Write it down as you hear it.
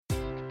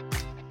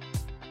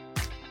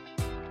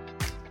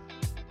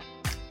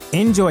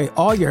Enjoy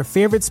all your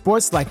favorite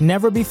sports like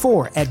never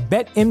before at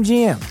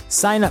BetMGM.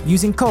 Sign up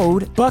using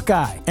code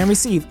Buckeye and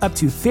receive up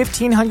to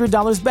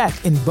 $1,500 back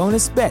in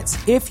bonus bets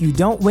if you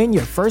don't win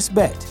your first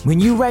bet. When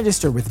you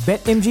register with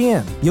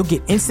BetMGM, you'll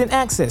get instant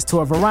access to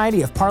a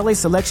variety of parlay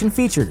selection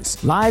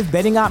features, live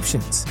betting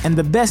options, and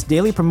the best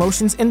daily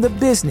promotions in the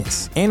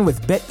business. And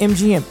with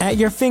BetMGM at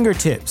your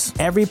fingertips,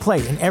 every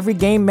play and every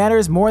game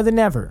matters more than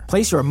ever.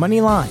 Place your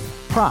money line,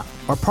 prop,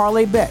 or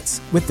parlay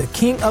bets with the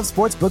king of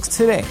sportsbooks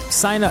today.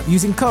 Sign up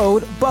using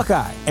code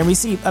Buckeye and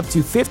receive up to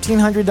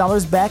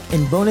 $1,500 back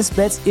in bonus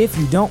bets if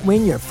you don't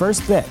win your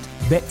first bet.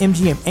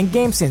 BetMGM and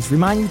GameSense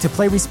remind you to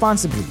play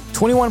responsibly.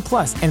 21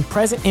 plus and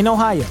present in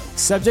Ohio,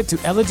 subject to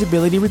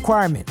eligibility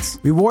requirements.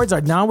 Rewards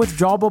are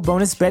non-withdrawable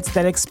bonus bets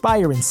that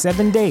expire in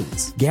 7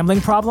 days. Gambling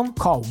problem?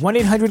 Call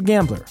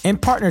 1-800-GAMBLER. In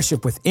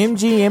partnership with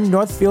MGM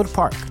Northfield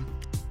Park.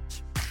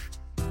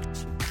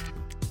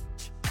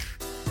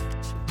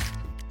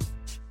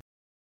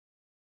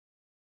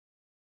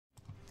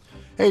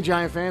 Hey,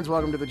 Giant fans.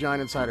 Welcome to the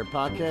Giant Insider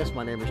Podcast.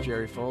 My name is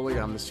Jerry Foley.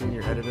 I'm the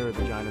senior editor of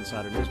the Giant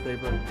Insider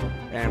newspaper.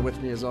 And with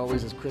me, as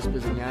always, is Chris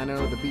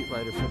Bizignano, the beat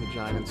writer for the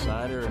Giant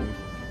Insider.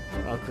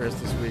 And, Chris,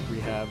 this week we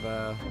have,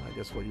 I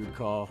guess, what you'd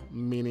call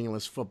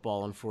meaningless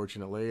football,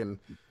 unfortunately. And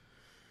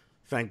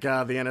thank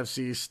God the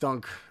NFC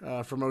stunk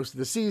for most of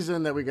the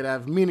season that we could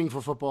have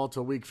meaningful football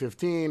till week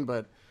 15.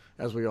 But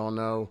as we all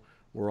know,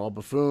 we're all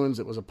buffoons.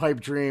 It was a pipe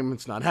dream.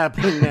 It's not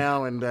happening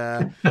now, and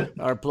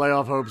our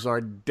playoff hopes are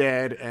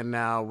dead. And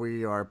now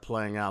we are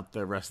playing out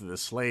the rest of the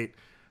slate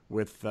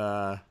with,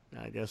 I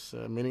guess,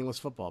 meaningless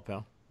football,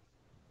 pal.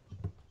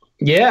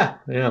 Yeah,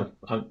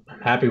 I'm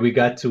happy we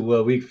got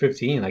to week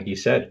 15, like you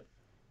said.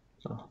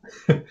 So,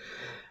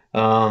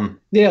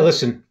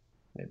 listen,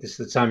 this is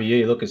the time of year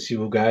you look and see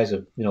who guys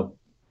are,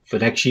 for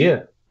next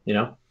year,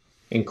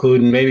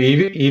 including maybe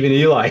even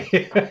Eli.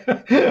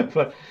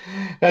 But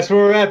that's where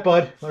we're at,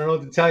 bud. I don't know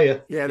what to tell you.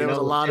 Yeah, there was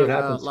a lot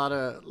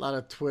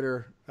of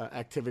Twitter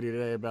activity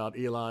today about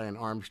Eli and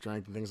arm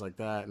strength and things like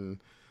that, and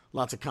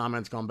lots of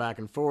comments going back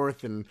and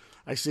forth. And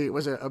I see it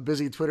was a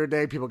busy Twitter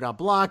day. People got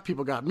blocked,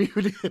 people got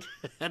muted,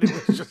 and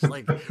it was just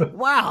like,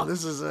 wow,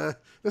 this was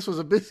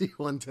a busy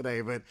one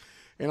today. But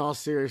in all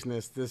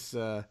seriousness, this.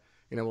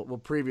 We'll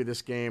preview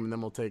this game, and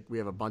then we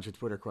have a bunch of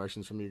Twitter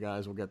questions from you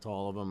guys. We'll get to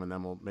all of them, and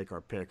then we'll make our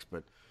picks.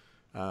 But,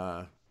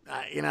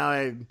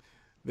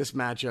 this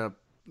matchup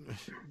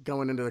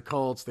going into the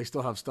Colts, they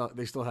still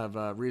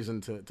have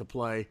reason to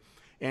play.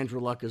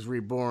 Andrew Luck is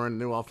reborn,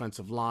 new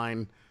offensive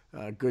line,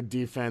 good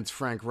defense.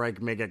 Frank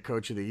Reich may get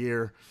coach of the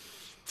year.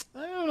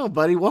 I don't know,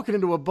 buddy. Walking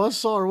into a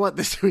buzzsaw or what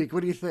this week?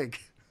 What do you think?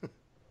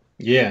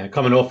 Yeah,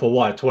 coming off of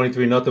what,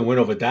 23-0 win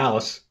over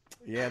Dallas.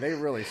 Yeah, they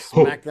really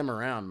smacked them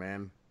around,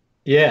 man.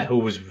 Yeah, who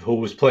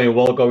was playing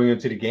well going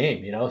into the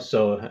game,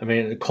 So, I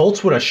mean, the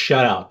Colts with a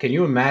shutout. Can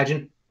you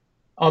imagine?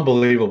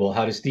 Unbelievable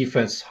how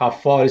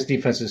far this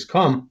defense has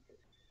come.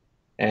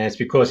 And it's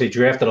because they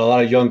drafted a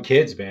lot of young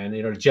kids, man.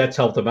 The Jets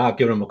helped them out,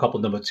 giving them a couple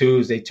number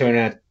twos. They turned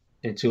that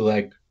into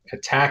like a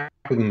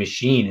tackling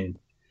machine in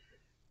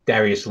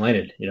Darius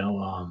Leonard,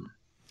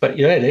 But,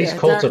 these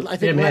Colts are... I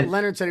think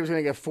Leonard said he was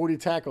going to get 40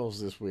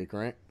 tackles this week,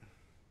 right?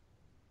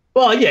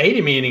 Well, yeah, he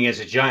didn't mean anything against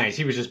the Giants.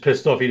 He was just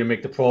pissed off he didn't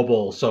make the Pro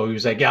Bowl. So he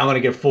was like, yeah, I'm going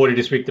to get 40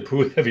 this week to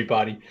prove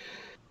everybody.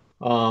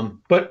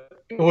 But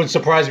it wouldn't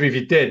surprise me if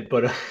he did.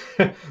 But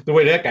the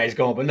way that guy's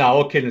going. But no,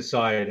 all kidding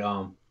aside,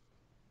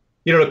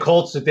 the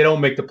Colts, if they don't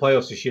make the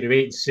playoffs this year, they're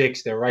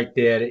 8-6. They're right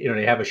there.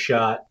 They have a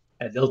shot.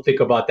 And they'll think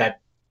about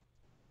that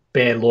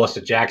bad loss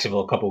to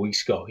Jacksonville a couple of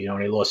weeks ago.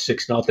 They lost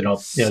 6-0 to a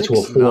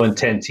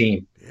 4-10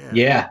 team.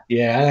 Yeah,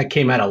 that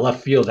came out of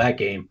left field, that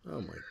game.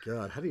 Oh, my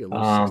God. How do you lose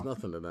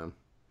 6-0 to them?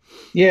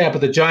 Yeah,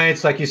 but the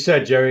Giants, like you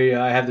said, Jerry,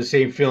 I have the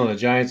same feeling. The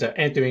Giants are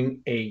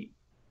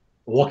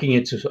walking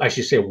into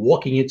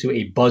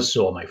a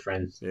buzzsaw, my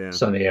friend,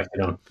 Sunday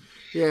afternoon.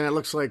 Yeah, and it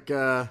looks like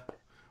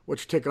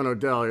what's your take on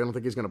Odell? You don't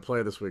think he's going to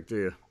play this week, do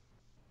you?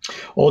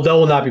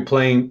 Odell will not be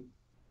playing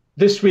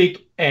this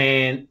week,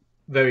 and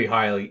very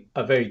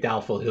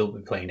doubtful he'll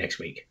be playing next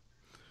week.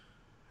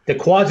 The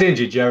quad's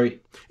injured,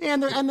 Jerry. Yeah,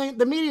 and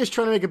the media is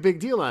trying to make a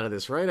big deal out of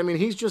this, right? I mean,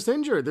 he's just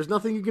injured. There's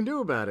nothing you can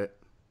do about it.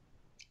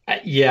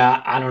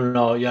 Yeah, I don't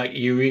know. Yeah,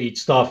 you read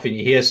stuff and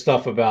you hear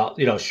stuff about,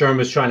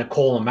 Sherman's trying to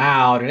call him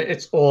out, and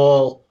it's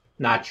all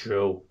not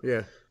true.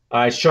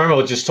 Yeah. Sherman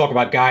will just talk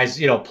about guys,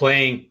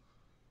 playing,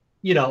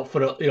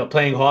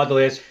 playing hard the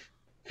last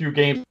few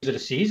games of the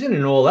season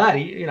and all that.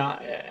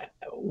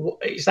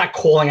 He's not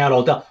calling out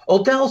Odell.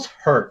 Odell's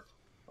hurt.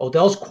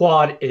 Odell's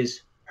quad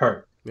is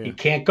hurt. Yeah. He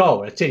can't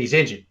go. That's it. He's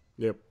injured.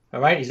 Yep. All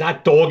right. He's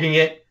not dogging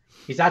it.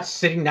 He's not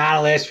sitting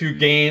down the last few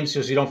games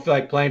because he don't feel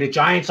like playing. The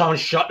Giants aren't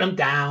shutting him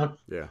down.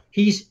 Yeah.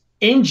 He's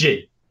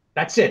injured.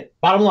 That's it.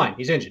 Bottom line,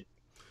 he's injured.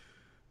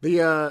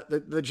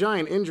 The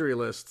Giant injury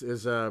list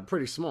is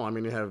pretty small. I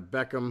mean, you have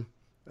Beckham,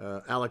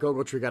 Alec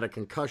Ogletree got a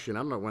concussion. I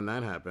don't know when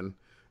that happened.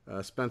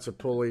 Spencer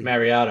Pulley.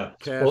 Mariota.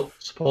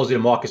 Supposedly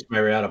Marcus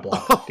Mariota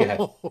block.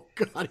 Oh,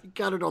 God, he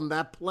got it on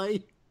that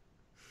play?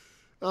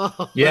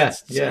 Oh, yeah,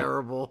 that's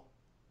terrible.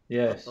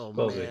 Yes, Oh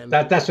supposedly. man.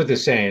 That's what they're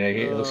saying.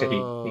 It looks like he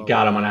Oh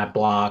got him on man. that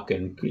block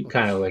and he Oh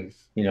kind of like,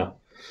 jeez.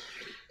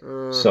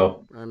 Uh,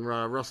 so and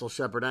Russell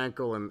Shepard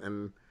ankle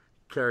and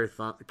Kerry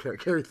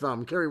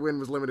Wynn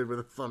was limited with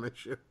a thumb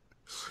issue.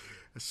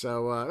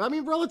 So I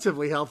mean,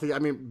 relatively healthy. I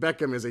mean,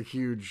 Beckham is a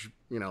huge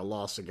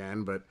loss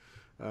again, but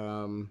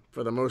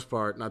for the most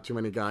part, not too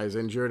many guys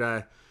injured.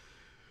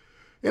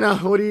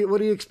 What are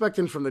you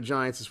expecting from the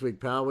Giants this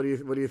week, pal? What do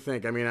you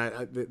think? I mean,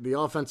 the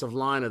offensive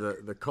line of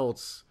the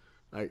Colts,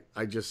 I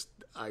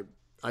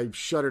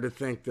shudder to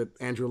think that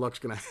Andrew Luck's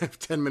going to have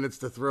 10 minutes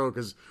to throw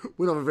because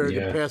we don't have a very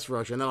good yeah, pass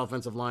rush, and that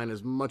offensive line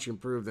is much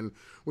improved. And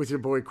with your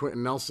boy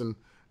Quentin Nelson,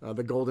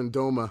 the Golden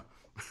Doma,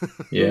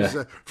 yeah,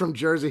 who's from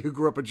Jersey, who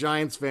grew up a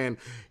Giants fan,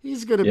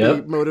 he's going to be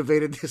yep,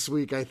 motivated this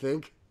week, I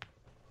think.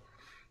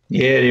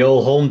 yeah. The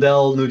old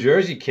Homedale, New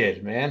Jersey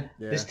kid, man.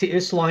 Yeah,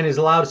 This line has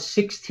allowed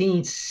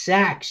 16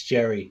 sacks,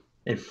 Jerry,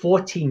 in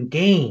 14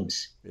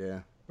 games. yeah.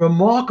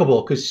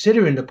 Remarkable,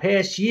 considering the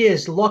past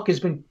years, Luck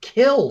has been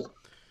killed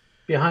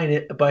behind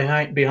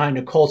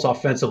the Colts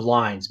offensive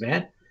lines,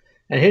 man.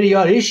 And here they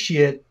are this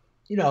year,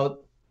 you know,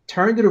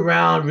 turned it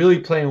around, really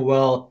playing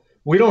well.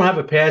 We don't have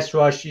a pass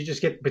rush. You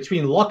just get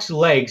between Luck's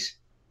legs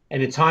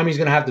and the time he's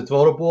going to have to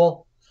throw the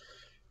ball.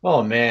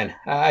 Oh man,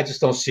 I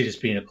just don't see this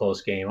being a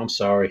close game. I'm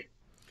sorry.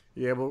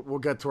 Yeah, we'll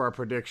get to our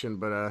prediction,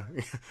 but I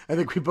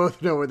think we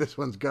both know where this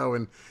one's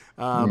going.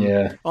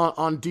 Yeah.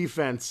 On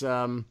defense,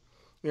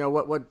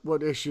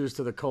 what issues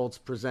do the Colts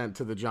present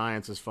to the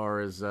Giants as far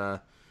as how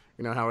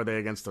are they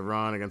against the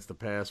run, against the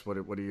pass?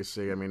 What do you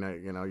see? I mean,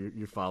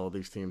 you follow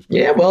these teams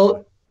pretty Yeah,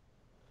 closely.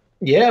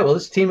 well,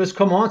 this team has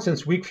come on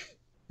since week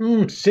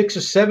 6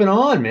 or 7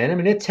 on, man. I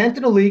mean, they're 10th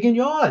in the league in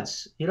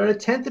yards. They're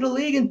 10th in the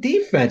league in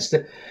defense.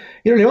 They're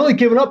only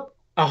giving up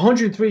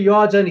 103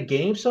 yards on the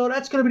game, so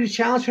that's going to be the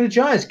challenge for the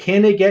Giants.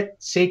 Can they get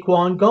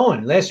Saquon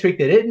going? Last week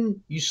they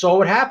didn't. You saw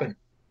what happened.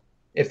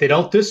 If they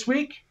don't this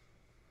week,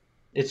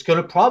 it's going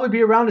to probably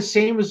be around the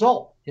same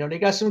result. They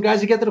got some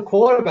guys that get to the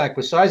quarterback.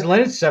 Besides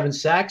Leonard, 7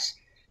 sacks.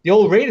 The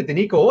old rated, the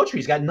Nico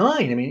Autry's got 9.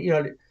 I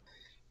mean,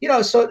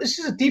 so this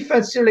is a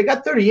defense. They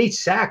got 38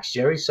 sacks,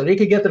 Jerry, so they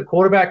could get to the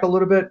quarterback a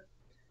little bit.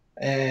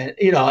 And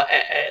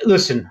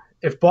listen,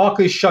 if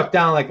Barkley's shut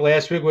down like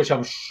last week, which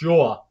I'm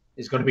sure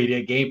is going to be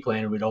their game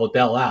plan with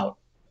Odell out,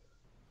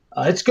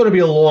 it's going to be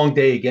a long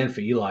day again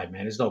for Eli,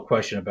 man. There's no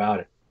question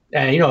about it.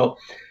 And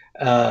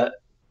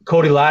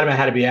Cody Latimer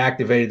had to be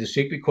activated this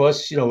week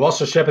because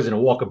Russell Shepard's in a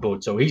walker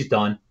boot, so he's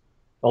done.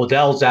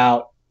 Odell's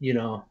out,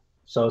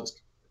 so it's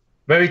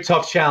very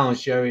tough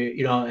challenge,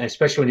 Jerry.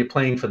 Especially when you're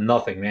playing for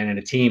nothing, man, and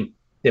the team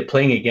they're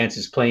playing against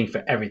is playing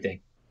for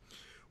everything.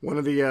 One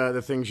of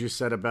the things you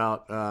said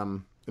about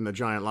in the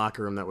Giant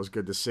locker room that was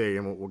good to see,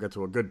 and we'll get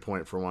to a good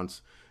point for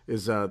once,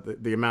 is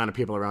the amount of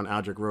people around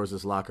Aldrick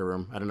Rose's locker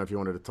room. I don't know if you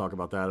wanted to talk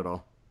about that at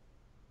all.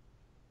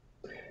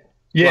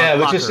 Yeah,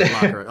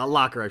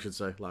 Locker, I should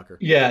say, locker.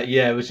 Yeah.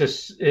 It was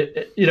just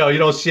you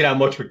don't see that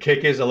much with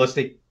kickers unless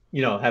they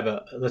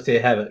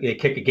they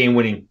kick a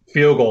game-winning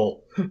field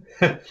goal.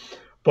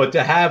 But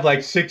to have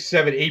like 6,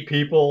 7, 8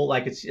 people,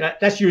 like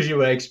that's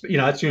usually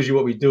that's usually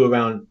what we do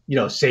around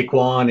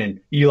Saquon and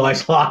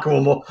Eli's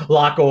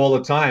locker all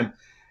the time,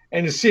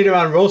 and to see it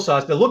around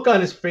Rosas, the look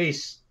on his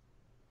face,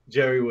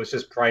 Jerry, was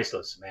just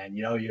priceless, man.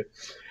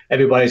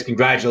 Everybody's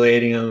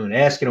congratulating him and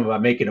asking him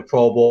about making a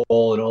Pro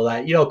Bowl and all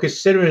that.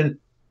 Considering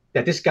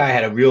that this guy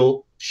had a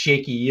real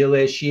shaky year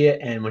last year,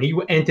 and when he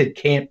entered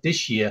camp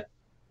this year,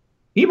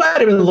 he might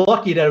have been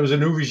lucky that it was a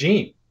new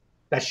regime,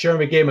 that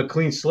Sherman gave him a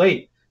clean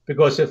slate.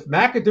 Because if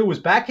McAdoo was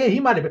back here, he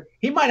might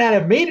not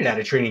have made it out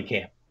of training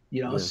camp.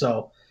 Yeah.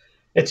 So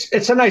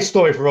it's a nice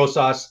story for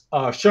Rosas.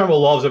 Sherman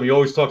loves him. He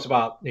always talks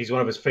about he's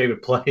one of his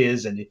favorite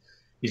players, and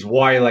he's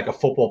wired like a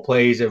football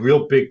player. He's a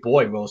real big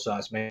boy,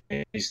 Rosas, man.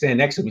 He's standing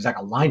next to him. He's like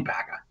a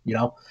linebacker,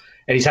 and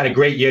he's had a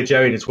great year,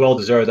 Jerry, and it's well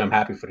deserved. I'm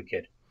happy for the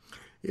kid.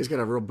 He's got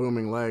a real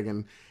booming leg,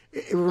 and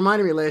it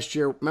reminded me last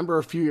year. Remember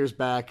a few years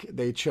back,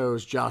 they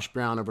chose Josh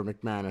Brown over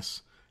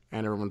McManus,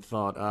 and everyone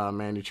thought, "Oh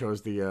man, you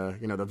chose the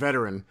the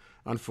veteran."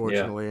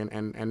 Unfortunately, Yeah.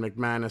 and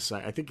McManus,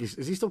 I think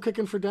is he still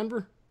kicking for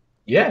Denver?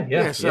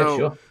 Yeah.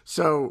 So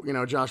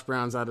Sure. Josh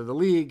Brown's out of the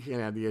league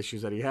and had the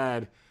issues that he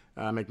had.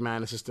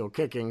 McManus is still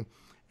kicking,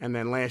 and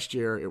then last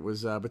year it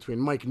was between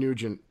Mike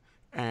Nugent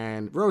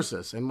and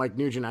Rosas, and Mike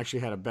Nugent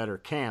actually had a better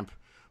camp,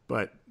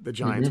 but the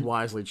Giants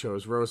wisely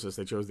chose Rosas.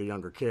 They chose the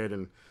younger kid,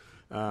 and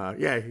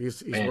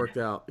he's worked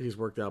out. He's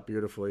worked out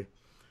beautifully.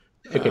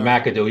 Freaking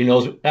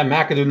McAdoo.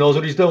 McAdoo knows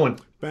what he's doing.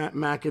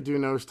 McAdoo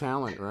knows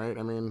talent, right?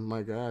 I mean,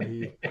 my God,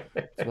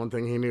 it's one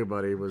thing he knew,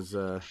 buddy, was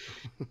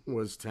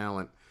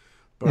talent.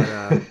 But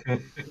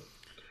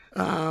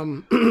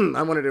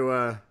I wanted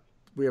to.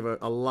 We have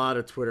a lot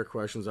of Twitter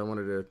questions. I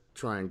wanted to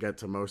try and get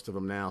to most of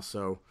them now.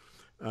 So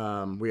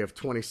we have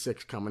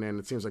 26 coming in.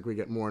 It seems like we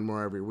get more and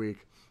more every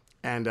week.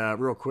 And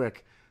real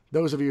quick,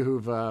 those of you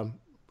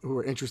who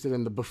are interested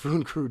in the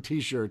Buffoon Crew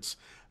T-shirts,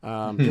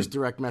 just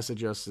direct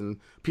message us, and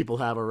people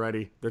have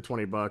already. They're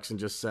 $20, and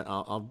just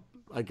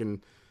I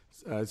can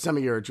send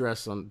me your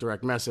address on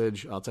direct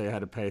message. I'll tell you how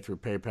to pay through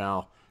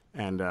PayPal,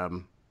 and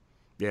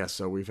Yeah,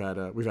 so we've had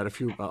a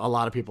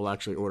lot of people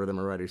actually order them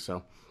already.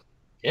 So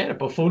Yeah, the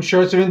buffoon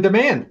shirts are in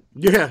demand.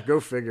 yeah, go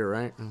figure,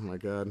 right? Oh my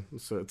God,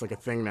 so it's like a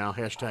thing now.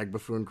 Hashtag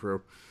buffoon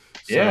crew.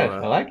 Yeah, So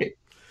I like it.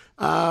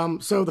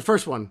 so the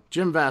first one,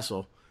 Jim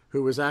Vassell,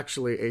 who was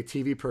actually a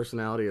TV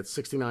personality at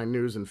 69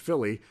 News in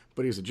Philly,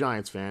 but he's a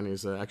Giants fan.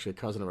 He's actually a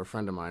cousin of a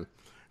friend of mine.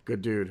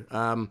 Good dude.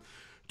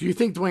 Do you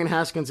think Dwayne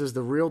Haskins is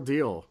the real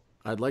deal?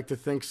 I'd like to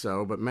think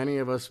so, but many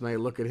of us may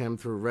look at him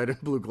through red and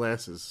blue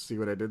glasses. See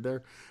what I did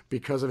there?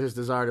 Because of his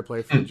desire to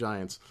play for the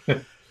Giants.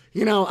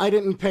 I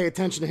didn't pay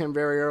attention to him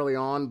very early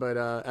on, but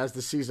as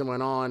the season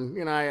went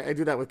on, I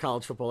do that with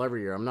college football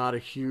every year. I'm not a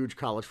huge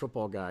college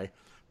football guy,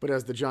 but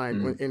as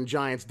the in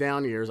Giants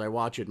down years, I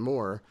watch it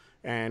more.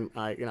 And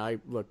I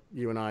look,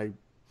 you and I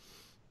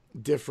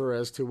differ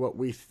as to what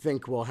we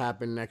think will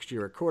happen next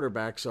year at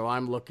quarterback. So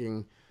I'm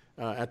looking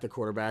at the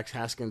quarterbacks.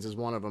 Haskins is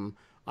one of them.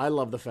 I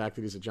love the fact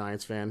that he's a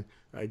Giants fan.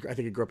 I think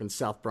he grew up in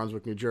South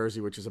Brunswick, New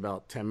Jersey, which is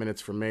about 10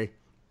 minutes from me.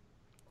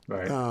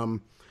 Right.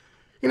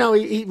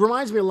 He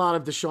reminds me a lot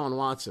of Deshaun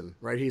Watson,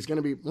 right? He's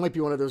might be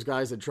one of those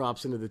guys that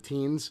drops into the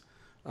teens,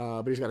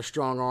 but he's got a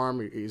strong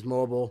arm. He's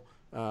mobile.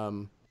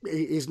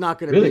 He's not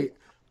going to Really? be.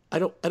 I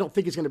don't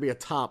think he's going to be a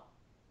top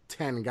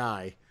 10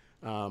 guy.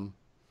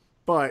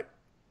 But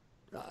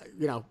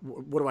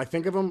what do I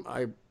think of him?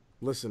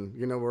 Listen.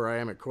 You know where I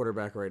am at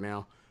quarterback right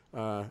now.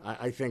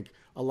 I think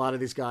a lot of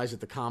these guys at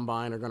the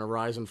combine are going to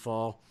rise and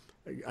fall.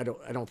 I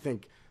don't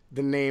think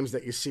the names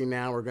that you see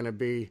now are going to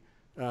be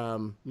a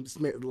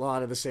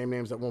lot of the same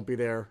names that won't be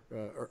there,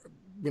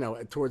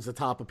 towards the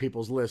top of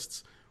people's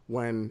lists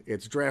when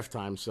it's draft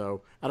time.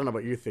 So I don't know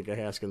what you think of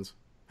Haskins.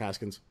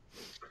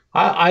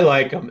 I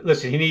like him.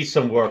 Listen, he needs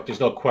some work. There's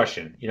no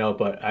question,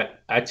 But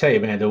I tell you,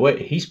 man, the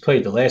way he's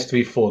played the last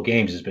 3-4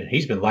 games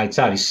he's been lights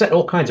out. He's set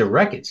all kinds of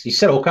records.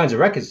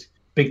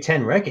 Big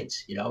Ten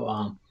records.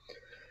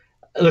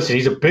 Listen,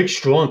 he's a big,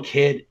 strong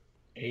kid.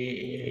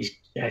 I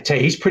tell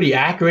you, he's pretty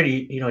accurate.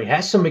 He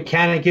has some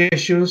mechanic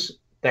issues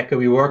that could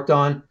be worked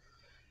on.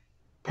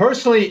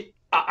 Personally,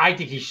 I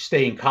think he should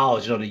stay in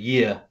college another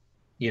year.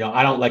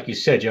 I don't, like you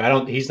said,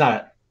 Joe. He's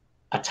not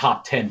a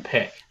top 10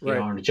 pick. Right.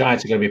 And the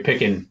Giants are going to be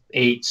picking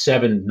 8,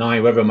 7,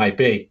 9, whatever it might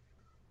be.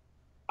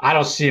 I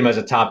don't see him as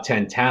a top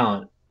 10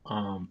 talent.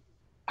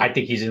 I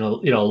think he's in a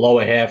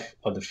lower half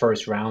of the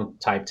first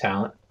round type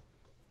talent.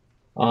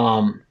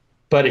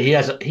 But he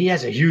has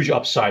a huge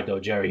upside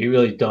though, Jerry. He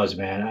really does,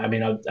 man. I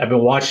mean, I've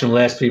been watching the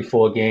last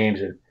 3-4 games,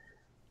 and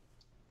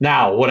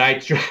now would I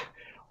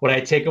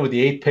take him with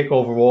the 8th pick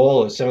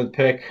overall or 7th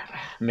pick?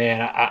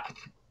 Man,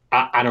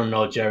 I don't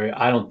know, Jerry.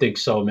 I don't think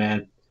so,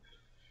 man.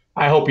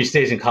 I hope he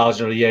stays in college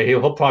another year.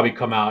 He'll probably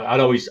come out. I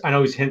know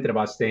he's hinted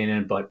about staying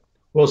in, but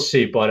we'll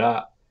see.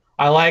 But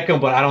I like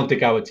him, but I don't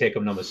think I would take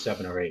him number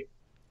 7 or 8.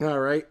 All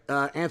right,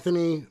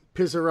 Anthony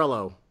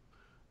Pizzarello.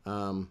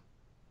 Gun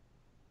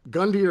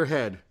to your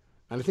head.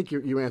 And I think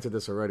you answered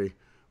this already,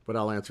 but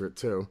I'll answer it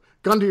too.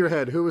 Gun to your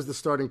head. Who was the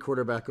starting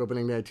quarterback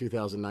opening day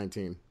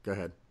 2019? Go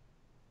ahead.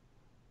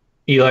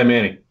 Eli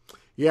Manning.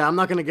 Yeah, I'm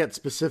not going to get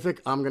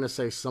specific. I'm going to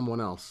say someone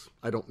else.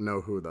 I don't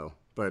know who though,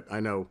 but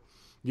I know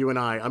you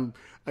and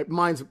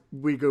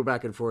we go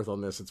back and forth on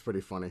this. It's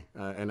pretty funny,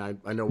 and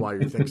I know why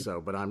you think so,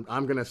 but I'm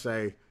going to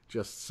say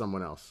just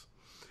someone else.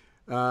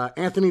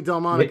 Anthony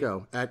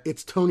Delmonico at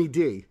It's Tony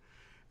D.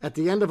 At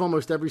the end of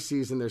almost every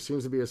season, there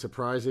seems to be a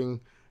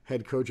surprising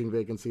head coaching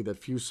vacancy that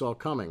few saw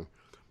coming.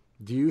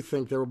 Do you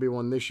think there will be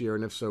one this year,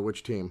 and if so,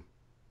 which team?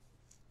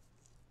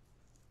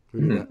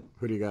 Who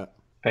do you got?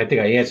 I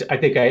think I answered.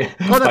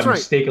 That's right.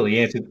 Mistakenly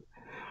answered.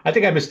 I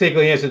think I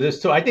mistakenly answered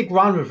this too. I think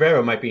Ron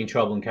Rivera might be in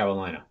trouble in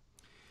Carolina.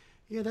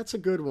 Yeah, that's a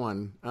good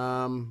one.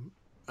 I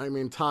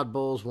mean, Todd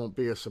Bowles won't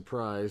be a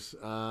surprise.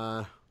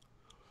 I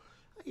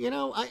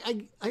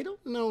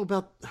don't know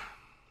about.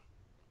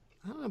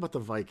 I don't know about the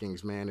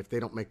Vikings, man. If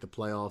they don't make the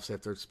playoffs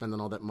after spending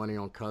all that money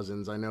on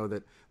Cousins, I know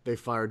that they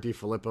fired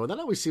DiFilippo. That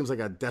always seems like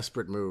a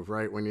desperate move,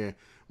 right? When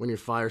you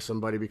fire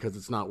somebody because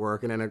it's not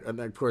working, and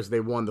of course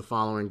they won the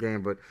following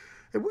game. But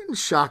it wouldn't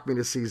shock me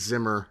to see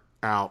Zimmer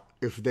out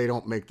if they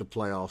don't make the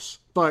playoffs.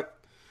 But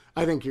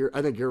I think you're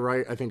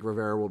right. I think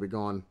Rivera will be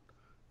gone.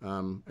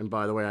 And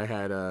by the way, I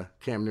had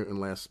Cam Newton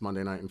last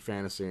Monday night in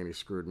fantasy, and he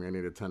screwed me. I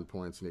needed 10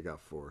 points, and he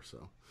got 4.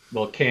 So.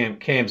 Well,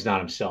 Cam's not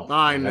himself.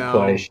 I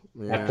know.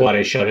 That's why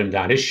they shut him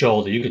down. His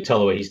shoulder, you could tell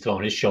the way he's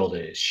throwing. His shoulder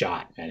is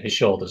shot, man. His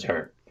shoulder's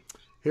hurt.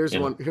 Here's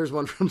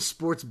one from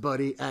Sports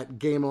Buddy at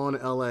Game On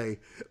LA.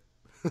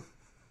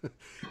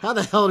 How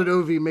the hell did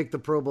OV make the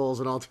Pro Bowl as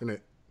an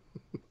alternate?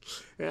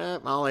 Yeah,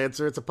 I'll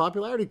answer. It's a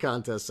popularity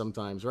contest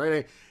sometimes,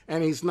 right?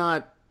 And he's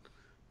not.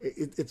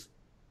 It's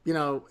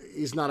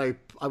he's not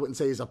I wouldn't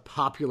say he's a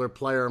popular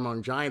player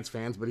among Giants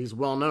fans, but he's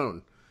well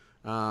known.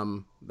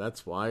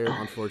 That's why,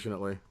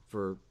 unfortunately,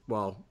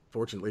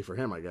 fortunately for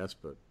him, I guess.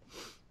 But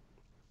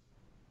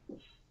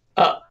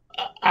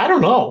I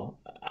don't know,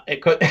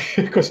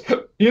 because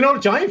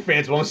Giant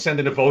fans won't send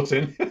in the votes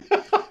in.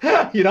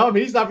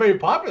 He's not very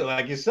popular,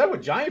 like you said,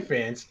 with Giant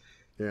fans.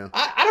 Yeah,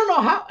 I don't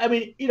know how. I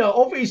mean,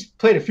 Ovi's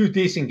played a few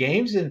decent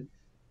games, and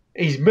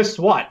he's missed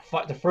what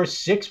the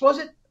first 6 was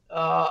it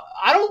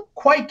I don't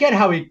quite get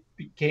how he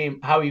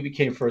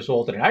became first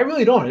alternate. I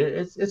really don't.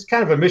 It's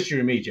kind of a mystery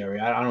to me, Jerry.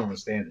 I don't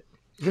understand it.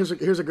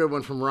 Here's a good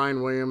one from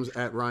Ryan Williams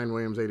at Ryan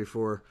Williams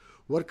 84.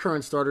 What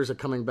current starters are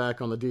coming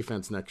back on the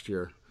defense next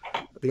year?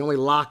 The only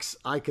locks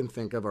I can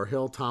think of are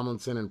Hill,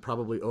 Tomlinson, and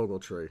probably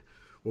Ogletree.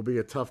 Will be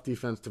a tough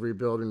defense to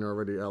rebuild, and you're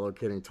already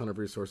allocating a ton of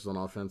resources on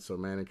offense, so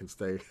Manning can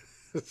stay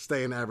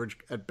an average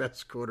at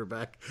best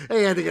quarterback.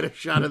 Hey, I had to get a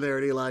shot in there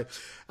at Eli.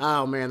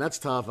 Oh man, that's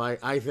tough.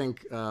 I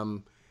think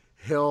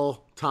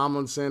Hill,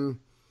 Tomlinson,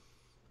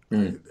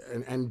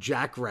 and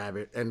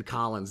Jackrabbit and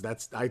Collins.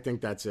 I think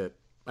that's it.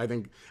 I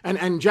think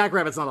and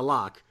Jackrabbit's not a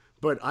lock,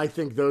 but I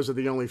think those are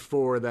the only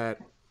four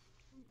that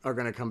are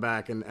going to come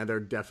back, and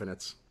they're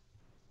definites.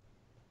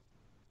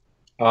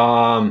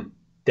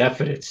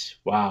 Definites.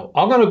 Wow.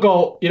 I'm going to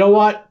go, you know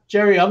what,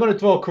 Jerry? I'm going to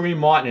throw Kareem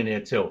Martin in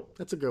there too.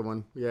 That's a good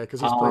one. Yeah, because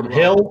he's played well.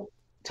 Hill,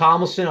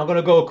 Tomlinson. I'm going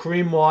to go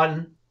Kareem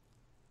Martin.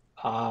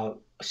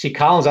 See,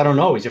 Collins, I don't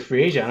know. He's a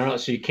free agent. I don't know.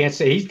 So you can't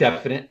say he's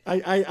definite.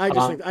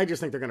 I just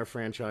think they're going to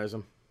franchise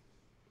him.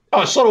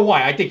 Oh, so do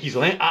I. I think he's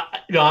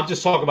I'm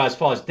just talking about as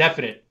far as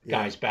definite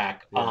guys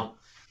back. Yeah.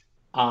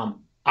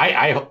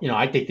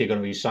 I think they're going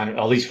to re-sign him,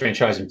 at least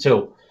franchise him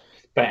too.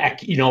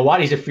 But you know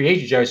what? He's a free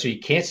agent, Jerry, so you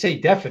can't say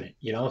definite.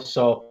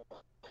 So.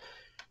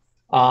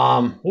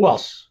 Who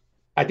else?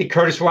 I think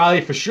Curtis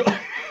Riley for sure.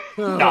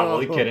 No,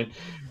 really kidding.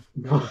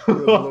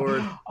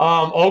 Lord.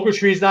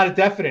 Ogletree's not a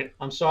definite.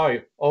 I'm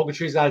sorry.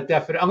 Ogletree's not a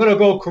definite. I'm going to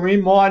go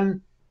Kareem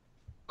Martin,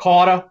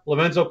 Carter,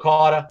 Lorenzo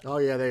Carter. Oh,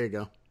 yeah, there you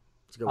go.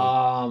 That's a good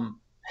one.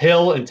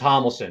 Hill and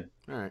Tomlinson.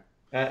 All right.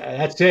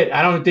 That's it.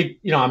 I don't think,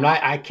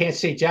 I can't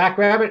say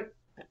Jackrabbit,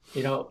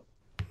 either.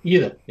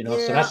 Yeah,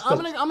 So that's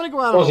I'm gonna go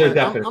out.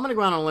 I'm gonna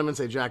go out on a limb and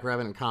say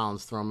Jackrabbit and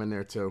Collins. Throw them in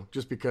there too,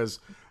 just because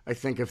I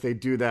think if they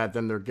do that,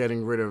 then they're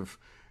getting rid of.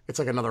 It's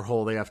like another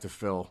hole they have to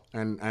fill.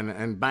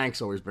 And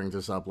Banks always brings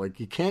this up. Like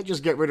you can't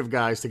just get rid of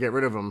guys to get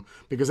rid of them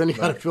because then you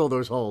got to fill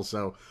those holes.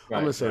 So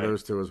I'm gonna say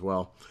those two as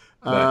well.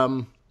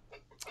 Right.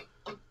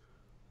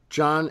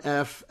 John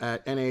F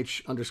at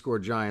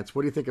NH_Giants.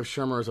 What do you think of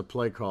Shurmur as a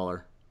play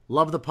caller?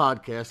 Love the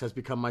podcast. Has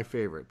become my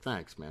favorite.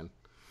 Thanks, man.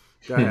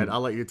 Go ahead.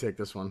 I'll let you take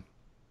this one.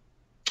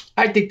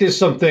 I think there's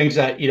some things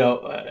that, he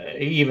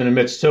even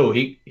admits too.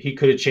 He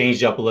could have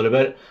changed up a little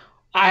bit.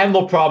 I have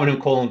no problem with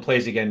him calling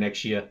plays again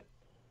next year.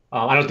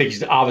 I don't think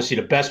he's obviously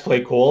the best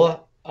play caller,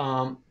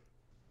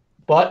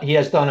 but he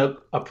has done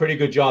a pretty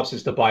good job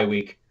since the bye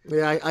week.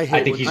 Yeah, I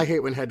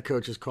hate when head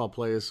coaches call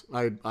plays.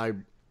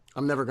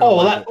 I'm never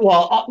going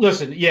to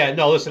listen. Yeah,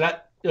 no, listen.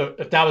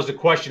 If that was the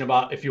question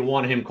about if you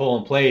wanted him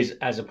calling plays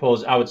as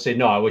opposed, I would say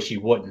no, I wish he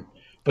wouldn't.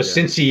 But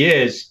since he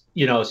is,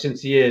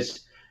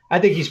 I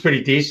think he's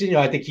pretty decent.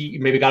 I think he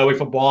maybe got away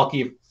from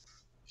Balky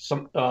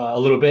a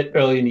little bit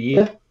early in the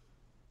year.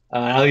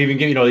 I'll even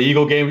give the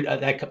Eagle game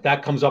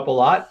that comes up a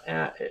lot.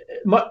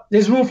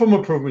 There's room for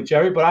improvement,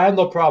 Jerry, but I have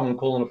no problem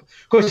calling him.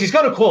 Of course, he's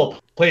going to call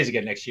plays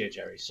again next year,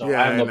 Jerry. So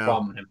I have no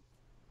problem with him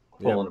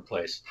calling the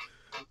plays.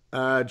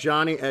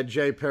 Johnny at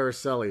J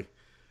Paracelli.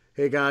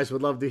 Hey guys,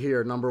 would love to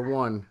hear. Number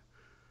one,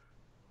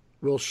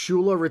 will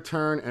Shula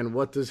return, and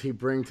what does he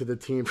bring to the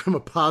team from a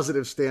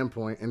positive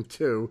standpoint? And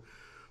two,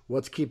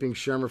 what's keeping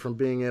Shurmur from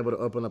being able to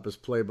open up his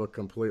playbook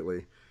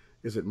completely?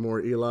 Is it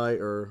more Eli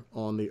or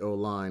on the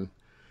O-line?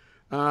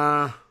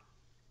 Go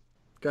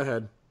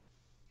ahead.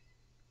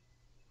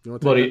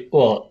 Opening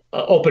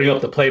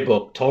up the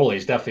playbook totally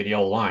is definitely the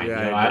O-line.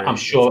 Yeah, I'm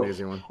sure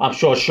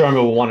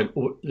Shurmur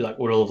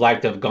would have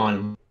liked to have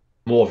gone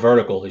more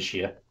vertical this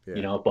year.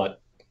 Yeah.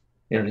 But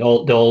the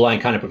O-line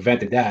kind of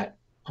prevented that.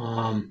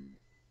 So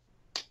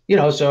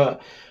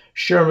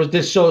Shurmur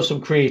did show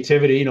some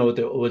creativity, with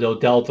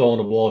Odell throwing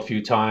the ball a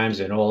few times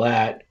and all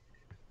that.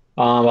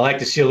 I'd like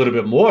to see a little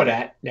bit more of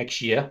that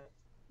next year.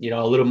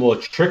 A little more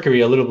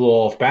trickery, a little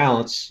more off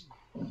balance.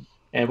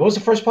 And what was the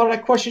first part of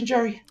that question,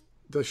 Jerry?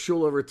 The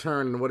Shula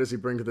return, and what does he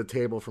bring to the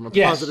table from a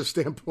positive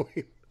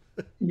standpoint?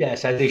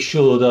 Yes, I think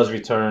Shula does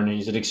return.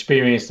 He's an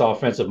experienced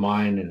offensive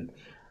mind, and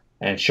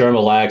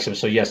Shurmur likes him.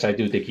 So, yes, I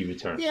do think he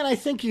returns. Yeah, and I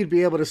think you'd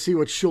be able to see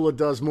what Shula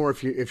does more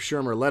if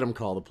Shurmur let him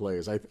call the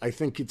plays. I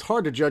think it's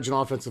hard to judge an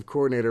offensive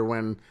coordinator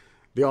when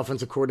the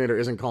offensive coordinator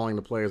isn't calling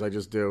the plays. I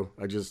just do.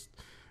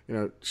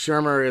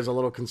 Shurmur is a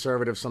little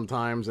conservative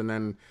sometimes, and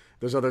then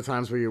there's other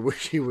times where you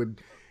wish he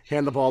would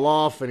hand the ball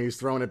off and he's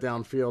throwing it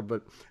downfield.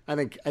 But I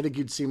think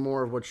you'd see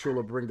more of what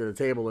Shula bring to the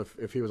table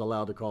if he was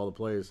allowed to call the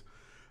plays.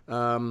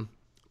 Tom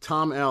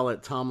L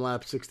at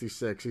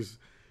TomLap66. He's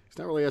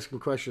not really asking a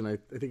question. I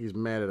think he's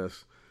mad at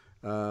us.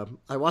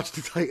 I watched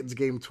the Titans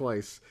game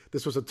twice.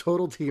 This was a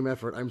total team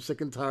effort. I'm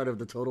sick and tired of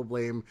the total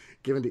blame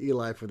given to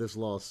Eli for this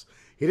loss.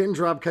 He didn't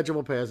drop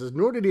catchable passes,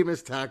 nor did he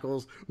miss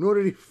tackles, nor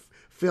did he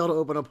fail to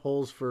open up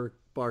holes for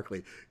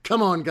Barkley.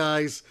 Come on,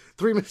 guys.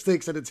 3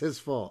 mistakes and it's his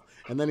fault.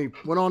 And then he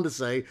went on to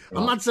say,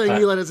 I'm not saying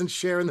Eli doesn't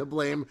share in the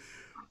blame,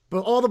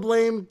 but all the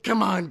blame,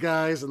 come on,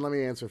 guys. And let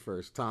me answer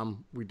first.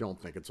 Tom, we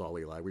don't think it's all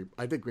Eli.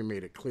 I think we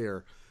made it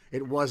clear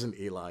it wasn't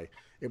Eli.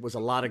 It was a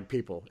lot of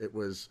people. It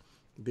was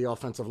the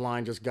offensive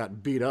line just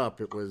got beat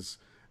up. It was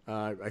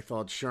I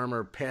thought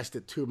Shermer passed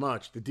it too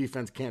much. The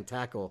defense can't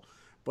tackle.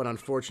 But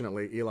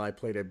unfortunately, Eli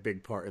played a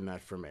big part in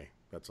that for me.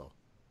 That's all.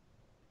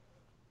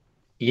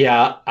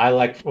 Yeah, I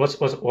like what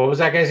was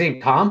that guy's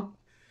name? Tom?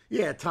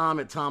 Yeah, Tom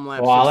at Tom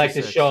Lab. Well, I like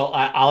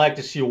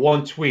to see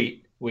one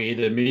tweet where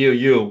either me or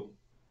you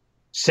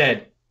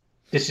said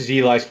this is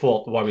Eli's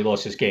fault why we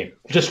lost this game.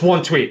 Just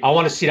one tweet. I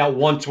want to see that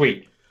one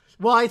tweet.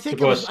 Well, I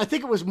think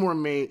it was more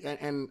me,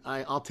 and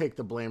I'll take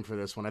the blame for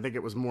this one. I think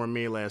it was more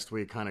me last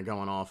week, kind of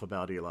going off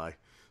about Eli.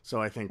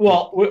 So I think.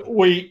 Well,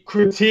 we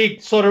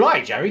critiqued. So did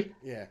I, Jerry.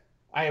 Yeah.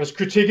 I was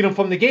critiquing him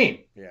from the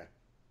game. Yeah.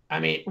 I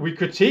mean, we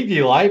critiqued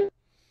Eli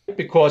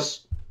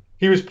because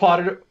he was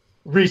part of the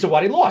reason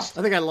why he lost.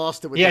 I think I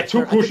lost it with he had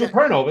two crucial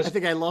turnovers. I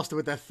think I lost it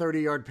with that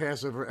 30-yard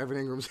pass over Evan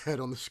Ingram's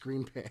head on the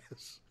screen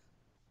pass.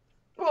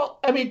 Well,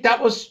 I mean,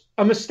 that was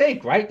a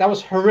mistake, right? That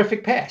was a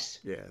horrific pass.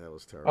 Yeah, that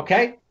was terrible.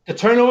 Okay? The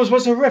turnovers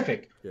was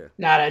horrific. Yeah.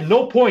 Now, at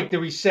no point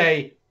did we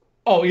say,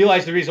 oh,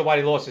 Eli's the reason why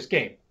he lost this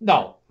game.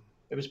 No.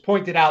 It was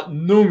pointed out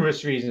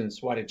numerous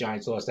reasons why the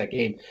Giants lost that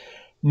game.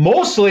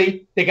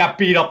 Mostly, they got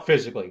beat up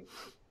physically.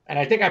 And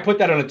I think I put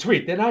that on a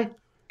tweet, didn't I?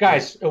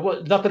 Guys, it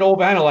was nothing to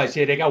overanalyze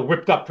here. They got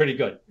whipped up pretty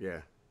good.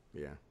 Yeah,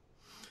 yeah.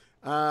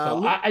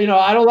 So I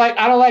don't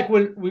like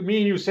when me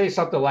and you say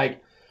something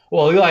like,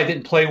 well, Eli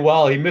didn't play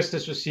well. He missed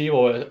this receiver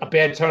or a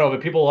bad turnover.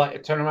 People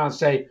turn around and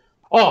say,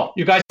 oh,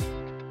 you guys.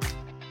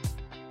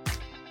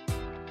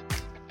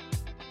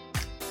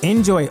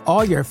 Enjoy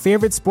all your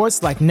favorite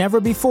sports like never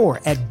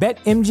before at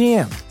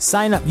BetMGM.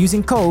 Sign up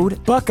using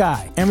code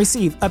Buckeye and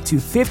receive up to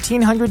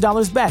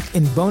 $1,500 back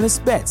in bonus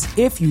bets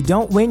if you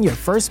don't win your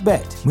first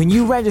bet. When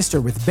you register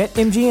with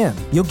BetMGM,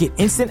 you'll get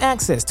instant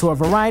access to a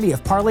variety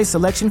of parlay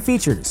selection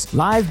features,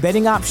 live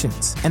betting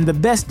options, and the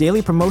best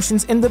daily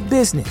promotions in the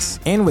business.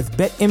 And with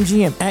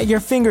BetMGM at your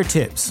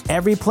fingertips,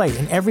 every play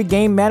and every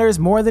game matters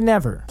more than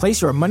ever.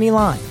 Place your money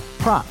line,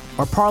 prop,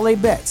 or parlay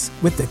bets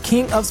with the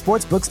king of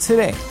sportsbooks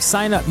today.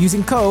 Sign up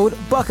using code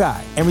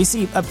Buckeye and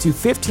receive up to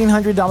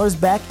 $1,500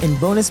 back in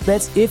bonus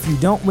bets if you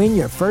don't win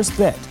your first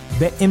bet.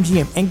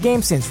 BetMGM and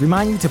GameSense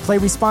remind you to play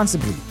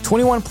responsibly.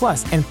 21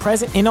 plus and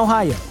present in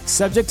Ohio,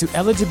 subject to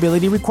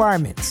eligibility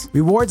requirements.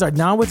 Rewards are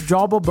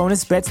non-withdrawable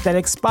bonus bets that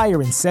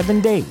expire in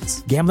 7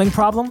 days. Gambling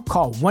problem?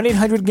 Call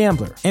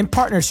 1-800-GAMBLER. In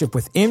partnership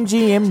with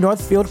MGM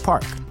Northfield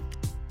Park.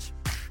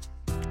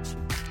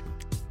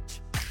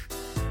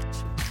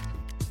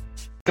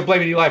 To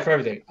blame Eli for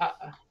everything.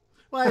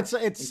 Well,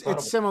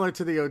 it's similar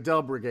to the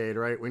Odell Brigade,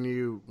 right? When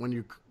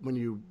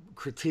you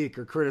critique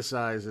or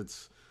criticize,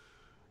 it's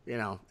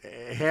they're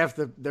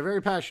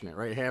very passionate,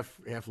 right? Half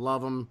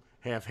love them,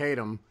 half hate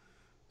them.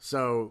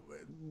 So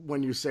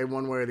when you say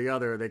one way or the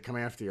other, they come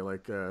after you.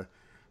 Like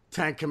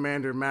Tank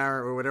Commander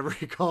Mara or whatever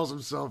he calls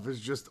himself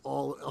is just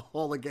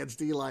all against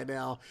Eli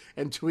now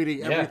and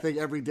tweeting everything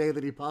every day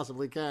that he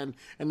possibly can,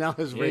 and now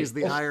has raised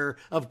the ire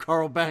of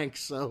Carl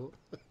Banks. So.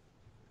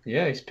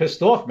 Yeah, he's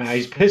pissed off, man.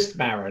 He's pissed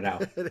Mara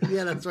now.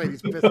 Yeah, that's right.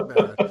 He's pissed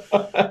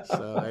Mara.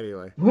 So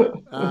anyway,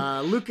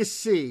 Lucas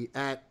C.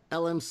 at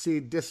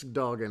LMC Disc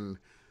Doggin.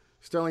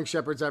 Sterling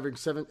Shepard's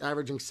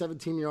averaging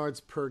 17 yards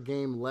per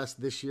game less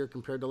this year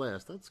compared to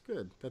last. That's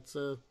good. That's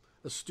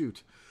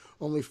astute.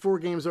 Only 4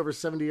 games over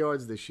 70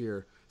 yards this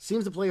year.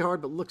 Seems to play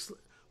hard, but looks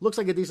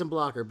like a decent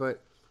blocker.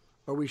 But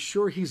are we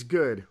sure he's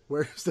good?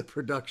 Where's the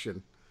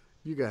production?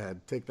 You go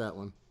ahead. Take that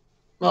one.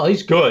 Well,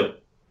 he's good.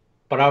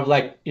 But I'm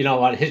like,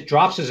 his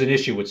drops is an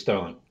issue with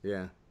Sterling.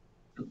 Yeah.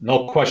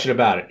 No question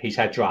about it. He's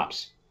had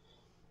drops.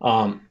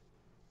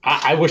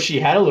 I wish he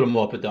had a little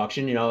more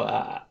production.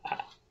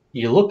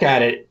 You look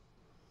at it,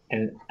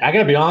 and I got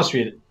to be honest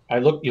with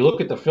you. You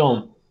look at the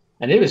film,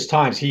 and there is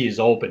times he is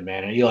open,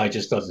 man, and Eli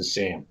just doesn't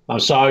see him.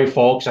 I'm sorry,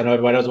 folks. I know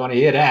everybody doesn't want to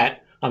hear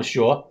that, I'm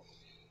sure.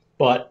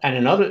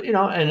 And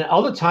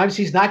other times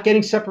he's not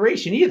getting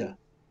separation either.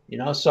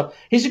 So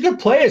he's a good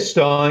player,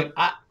 Sterling.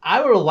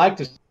 I would have liked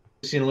to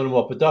seen a little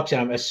more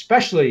production,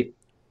 especially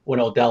when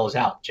Odell is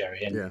out,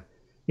 Jerry. And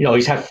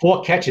he's had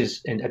 4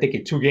 catches, and I think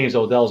in 2 games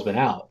Odell's been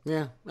out.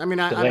 Yeah, I mean,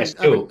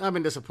 I've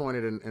been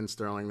disappointed in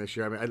Sterling this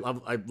year. I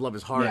mean, I love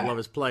his heart, I love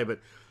his play, but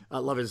I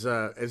love his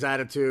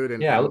attitude.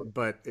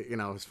 But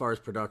as far as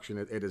production,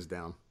 it is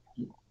down.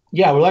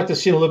 Yeah, we'd like to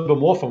see a little bit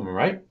more from him,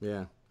 right?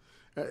 Yeah.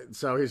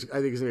 So I think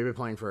he's going to be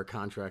playing for a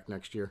contract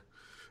next year.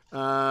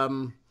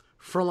 Furlong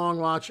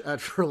Watch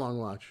at Furlong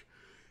Watch.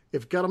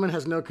 If Gettleman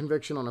has no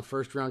conviction on a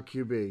first-round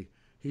QB,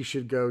 he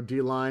should go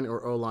D-line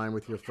or O-line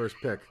with your first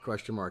pick, ?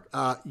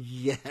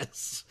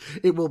 Yes.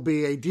 It will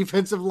be a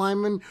defensive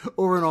lineman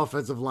or an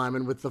offensive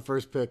lineman with the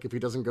first pick if he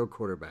doesn't go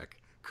quarterback.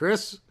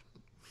 Chris?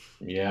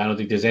 Yeah, I don't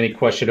think there's any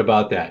question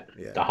about that.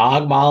 Yeah. The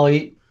Hog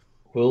Molly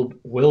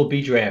will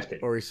be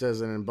drafted. Or he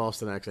says it in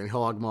Boston accent,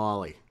 Hog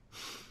Molly.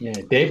 Yeah,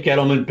 Dave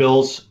Gettleman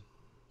builds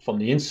from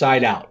the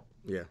inside out.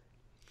 Yeah.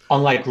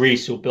 Unlike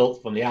Reese, who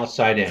built from the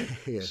outside in.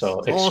 Yes.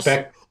 So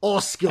expect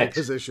all skill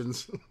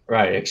positions.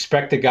 Right.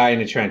 Expect the guy in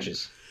the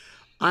trenches.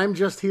 I'm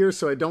just here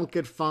so I don't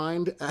get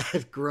fined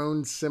at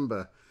Grown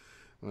Simba.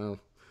 Well,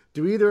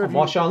 do either of you...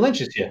 Marshawn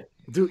Lynch is here.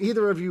 Do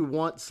either of you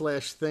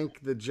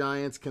want/think the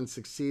Giants can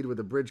succeed with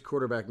a bridge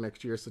quarterback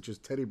next year, such as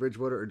Teddy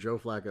Bridgewater or Joe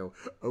Flacco?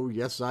 Oh,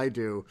 yes, I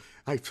do.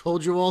 I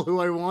told you all who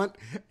I want.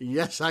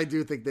 Yes, I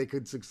do think they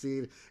could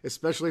succeed,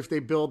 especially if they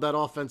build that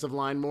offensive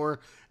line more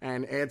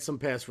and add some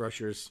pass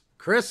rushers.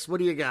 Chris, what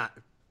do you got?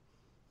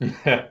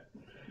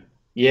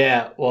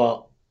 Yeah,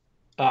 well,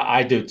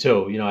 I do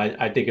too.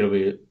 I think it'll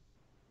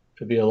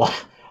be a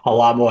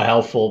lot more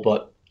helpful.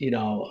 But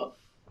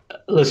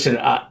listen,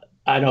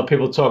 I know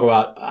people talk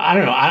about. I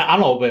don't know. I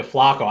don't know with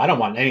Flacco. I don't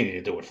want anything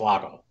to do with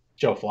Flacco,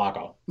 Joe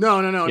Flacco.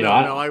 No, no, no, You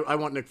know, no, I, no. I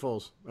want Nick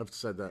Foles. I've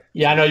said that.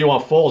 yeah, I know you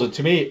want Foles, and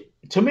to me,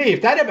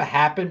 if that ever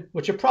happened,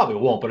 which it probably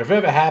won't, but if it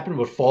ever happened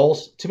with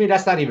Foles, to me,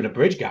 that's not even a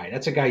bridge guy.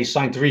 That's a guy you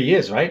signed 3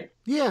 years, right?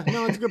 Yeah,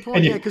 no, it's a good point.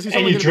 And Yeah, you because he's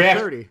and only you going to be draft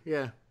 30.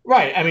 Yeah,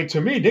 right. I mean,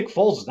 to me, Nick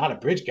Foles is not a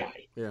bridge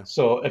guy. yeah,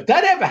 So if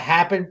that ever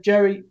happened,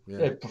 Jerry, yeah.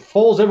 if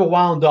Foles ever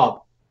wound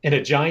up in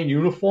a Giant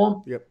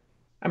uniform, Yep.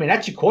 I mean,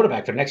 that's your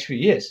quarterback for the next few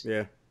years.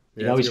 Yeah.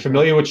 He's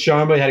familiar with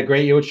Shermer. He had a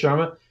great year with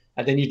Shermer.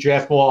 And then you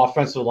draft more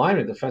offensive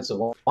linemen, defensive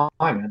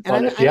linemen.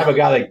 But if you have a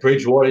guy like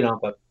Bridgewater,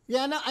 but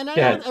yeah, no, and I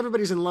know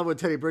everybody's in love with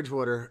Teddy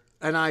Bridgewater,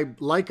 and I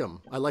like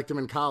him. I liked him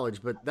in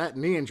college, but that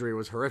knee injury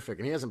was horrific,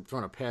 and he hasn't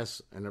thrown a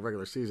pass in a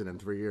regular season in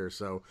 3 years.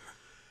 So,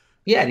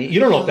 yeah, you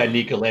don't know if that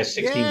knee could last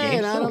 16 games.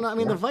 And I don't know. I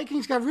mean, the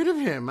Vikings got rid of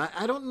him.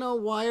 I don't know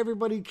why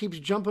everybody keeps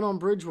jumping on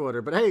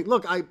Bridgewater. But hey,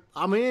 look,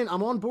 I'm in.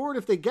 I'm on board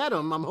if they get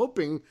him. I'm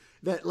hoping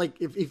that like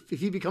if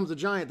he becomes a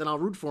Giant, then I'll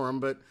root for him.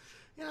 But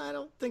I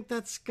don't think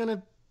that's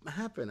gonna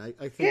happen. I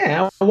think.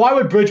 Yeah, why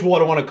would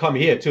Bridgewater want to come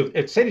here too?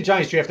 Say the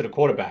Giants drafted a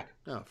quarterback.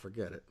 Oh,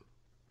 forget it.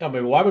 I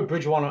mean, why would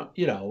Bridgewater?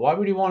 Why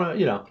would he want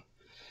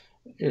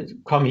to?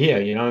 Come here.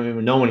 I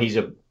mean, knowing he's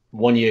a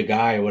 1 year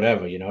guy or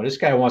whatever. This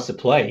guy wants to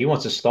play. He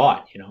wants to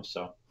start.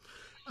 So.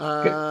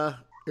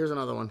 Here's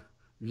another one.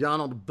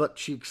 Yonald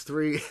Buttcheeks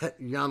 3 at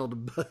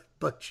Yonald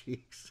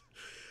Buttcheeks.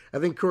 I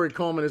think Corey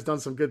Coleman has done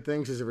some good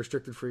things. He's a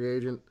restricted free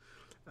agent,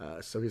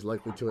 so he's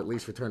likely to at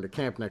least return to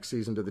camp next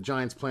season. Do the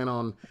Giants plan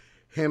on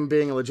him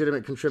being a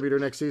legitimate contributor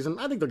next season?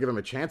 I think they'll give him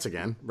a chance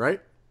again,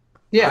 right?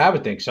 Yeah, I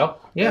would think so.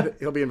 Yeah.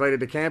 He'll be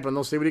invited to camp, and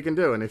they'll see what he can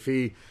do. And if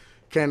he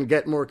can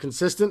get more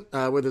consistent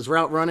with his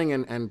route running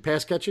and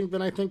pass catching,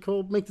 then I think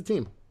he'll make the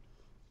team.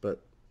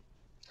 But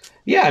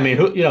yeah, I mean,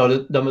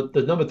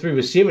 the number 3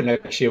 receiver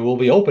next year will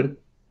be open,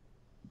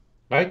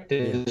 right?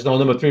 There's no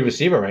number 3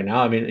 receiver right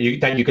now. I mean,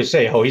 you could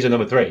say, oh, he's a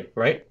number 3,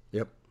 right?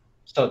 Yep.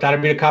 So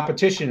that'll be the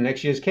competition in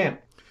next year's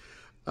camp.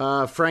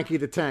 Frankie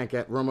the Tank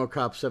at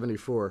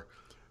RomoCop74.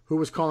 Who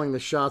was calling the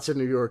shots in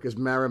New York? Is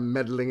Mara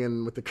meddling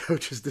in with the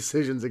coach's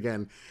decisions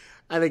again?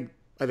 I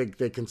think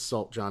they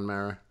consult John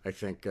Mara. I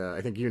think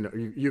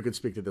you could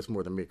speak to this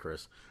more than me,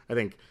 Chris. I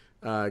think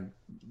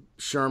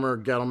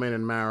Shermer, Gettleman,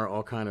 and Mara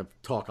all kind of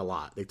talk a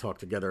lot. They talk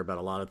together about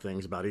a lot of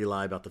things, about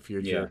Eli, about the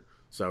future. Yeah.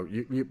 So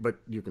but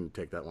you can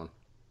take that one.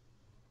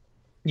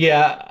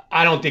 Yeah,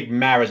 I don't think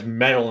Mara's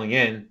meddling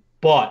in,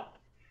 but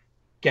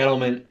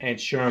Gettleman and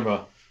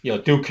Shermer,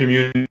 do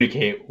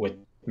communicate with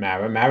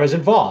Mara. Mara's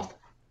involved.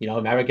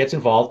 Mara gets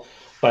involved.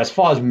 But as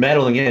far as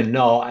meddling in,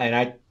 no.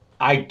 And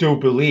I do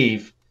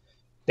believe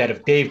that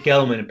if Dave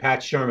Gettleman and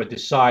Pat Shermer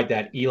decide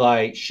that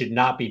Eli should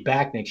not be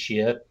back next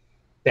year,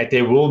 that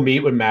they will meet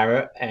with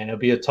Mara, and it'll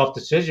be a tough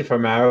decision for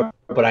Mara.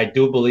 But I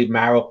do believe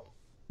Mara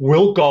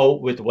will go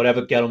with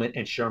whatever Gettleman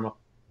and Shermer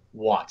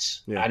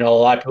wants. Yeah. I know a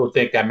lot of people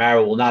think that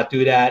Mara will not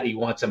do that. He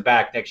wants him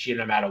back next year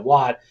no matter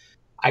what.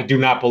 I do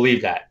not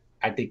believe that.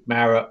 I think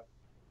Mara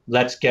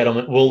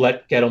will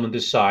let Gettleman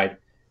decide.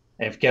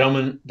 And if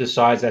Gettleman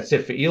decides that's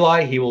it for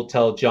Eli, he will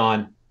tell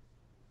John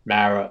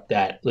Mara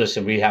that,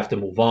 listen, we have to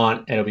move on.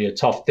 And it'll be a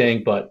tough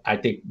thing, but I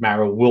think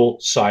Mara will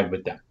side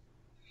with them.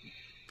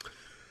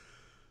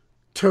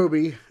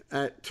 Toby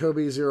at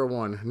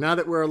Toby01. Now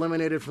that we're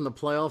eliminated from the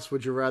playoffs,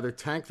 would you rather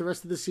tank the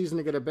rest of the season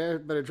to get a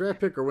better draft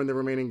pick or win the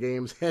remaining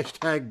games?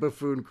 Hashtag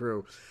Buffoon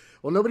Crew.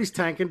 Well, nobody's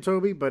tanking,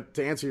 Toby, but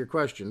to answer your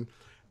question,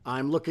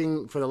 I'm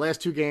looking for the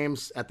last 2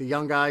 games at the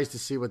young guys to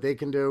see what they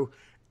can do.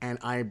 And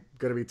I'm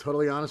going to be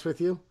totally honest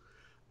with you.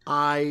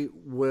 I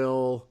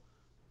will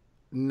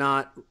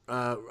not,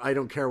 I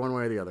don't care one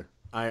way or the other.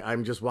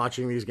 I'm just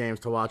watching these games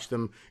to watch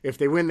them. If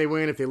they win, they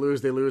win. If they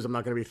lose, they lose. I'm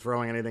not going to be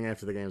throwing anything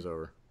after the game's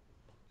over.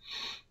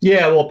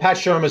 Yeah, well, Pat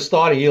Shermer's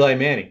starting Eli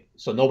Manning,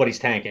 so nobody's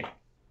tanking.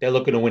 They're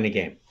looking to win the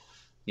game.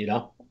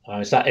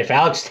 It's not,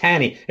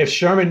 if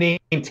Sherman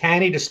named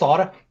Tanny the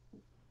starter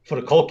for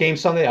the Colt game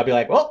Sunday, I'll be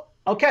like, well,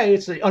 okay,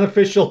 it's the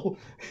unofficial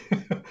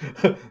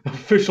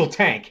official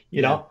tank,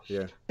 Yeah.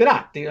 They're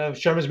not.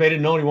 Sherman's made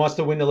it known he wants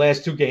to win the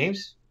last 2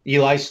 games.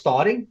 Eli's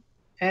starting,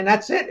 and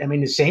that's it. I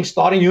mean, the same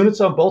starting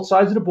units on both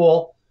sides of the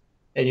ball,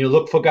 and you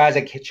look for guys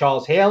like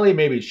Charles Haley,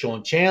 maybe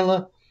Sean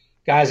Chandler,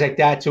 guys like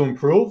that to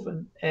improve,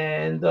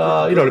 and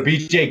the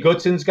B.J.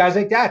 Goodsons, guys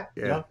like that.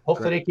 Yeah,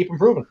 hopefully they keep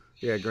improving.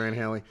 Yeah, Grant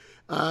Haley.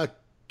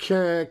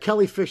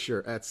 Kelly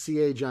Fisher at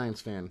CA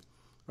Giants fan.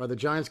 Are the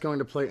Giants going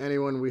to play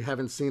anyone we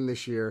haven't seen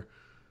this year,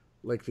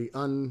 like the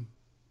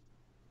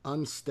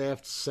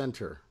unstaffed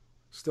center?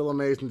 Still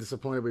amazed and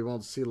disappointed we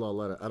won't see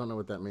Lauletta. I don't know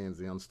what that means,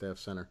 the unstaffed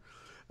center.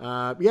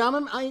 Yeah,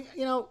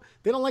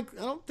 they don't like.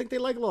 I don't think they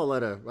like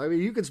Lauletta. I mean,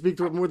 you could speak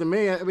to it more than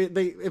me. I mean,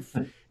 if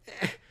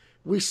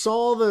we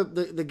saw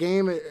the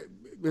game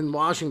in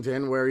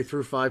Washington where he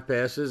threw 5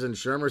 passes, and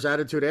Shermer's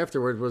attitude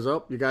afterwards was,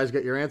 "Oh, you guys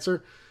get your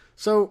answer."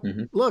 So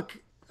look,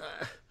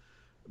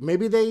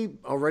 maybe they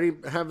already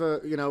have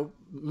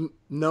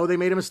know they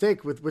made a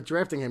mistake with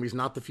drafting him. He's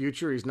not the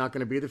future. He's not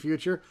going to be the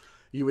future.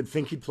 You would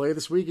think he'd play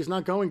this week. He's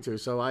not going to.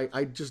 So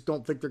I just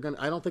don't think they're going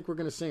to. I don't think we're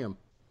going to see him.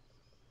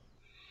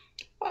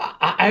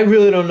 I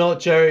really don't know,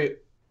 Jerry.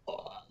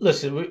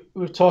 Listen,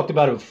 we've talked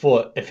about it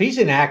before. If he's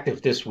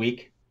inactive this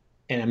week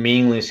in a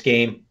meaningless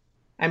game,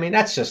 I mean,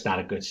 that's just not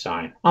a good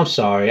sign. I'm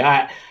sorry.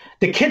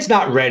 The kid's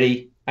not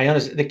ready. I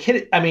understand.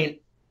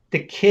 The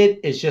kid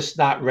is just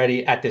not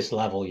ready at this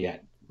level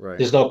yet. Right.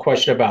 There's no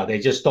question about it. They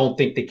just don't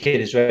think the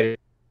kid is ready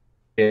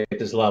at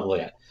this level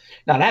yet.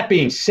 Now, that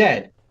being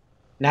said,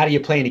 now that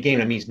you're playing a game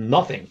that means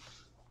nothing,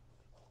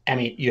 I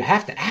mean, you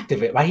have to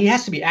activate. Right? He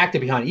has to be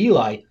active behind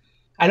Eli.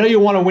 I know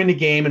you want to win the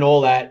game and all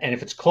that, and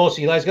if it's close,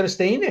 Eli's going to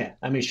stay in there.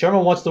 I mean,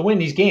 Sherman wants to win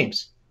these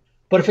games.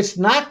 But if it's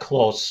not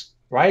close,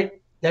 right,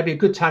 that'd be a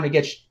good time to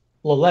get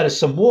Lauletta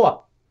some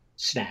more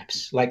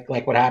snaps, like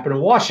what happened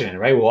in Washington,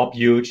 right? We're up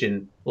huge,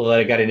 and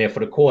Lauletta got in there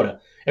for the quarter.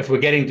 If we're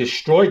getting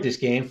destroyed this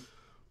game,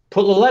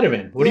 put Lauletta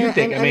in. What do you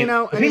think? If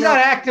he's not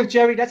active,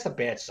 Jerry, that's a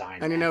bad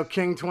sign. And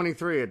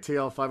King23 at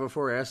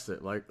TL504 asked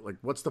it, like,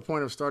 what's the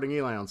point of starting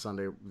Eli on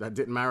Sunday? That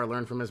didn't matter.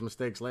 Learn from his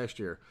mistakes last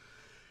year.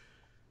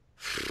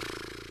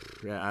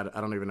 Yeah, I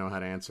don't even know how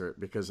to answer it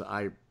because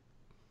I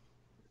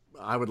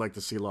would like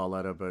to see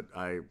Lauletta, but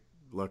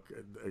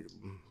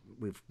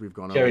we've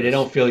gone over Jerry, this. they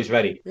don't feel he's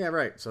ready. Yeah,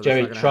 right. So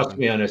Jerry, trust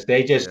me on this.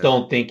 They just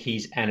don't think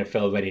he's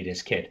NFL ready,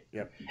 this kid.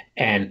 Yep.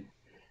 And,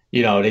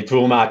 they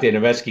threw him out there in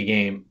the Redskins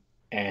game,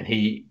 and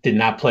he did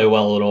not play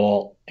well at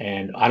all.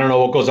 And I don't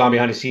know what goes on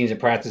behind the scenes in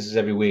practices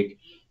every week,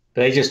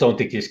 but they just don't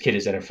think this kid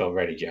is NFL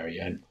ready,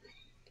 Jerry.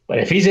 But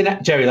if he's in,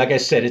 Jerry, like I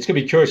said, it's going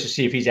to be curious to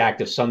see if he's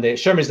active Sunday.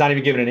 Sherman's not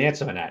even giving an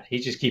answer on that. He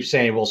just keeps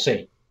saying, we'll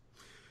see.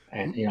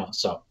 And,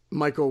 so.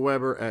 Michael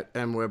Weber at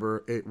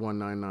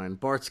MWeber8199.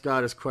 Bart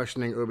Scott is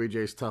questioning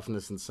OBJ's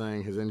toughness and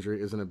saying his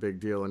injury isn't a big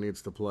deal and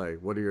needs to play.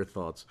 What are your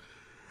thoughts?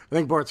 I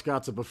think Bart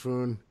Scott's a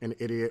buffoon, an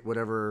idiot,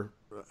 whatever,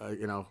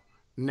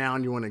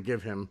 noun you want to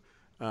give him.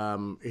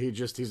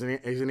 He's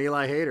an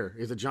Eli hater.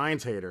 He's a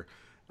Giants hater.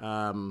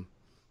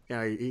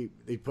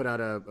 He put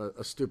out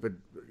a stupid,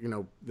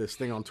 this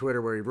thing on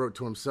Twitter where he wrote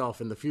to himself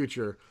in the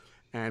future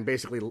and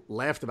basically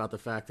laughed about the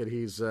fact that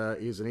he's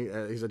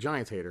a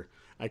Giants hater.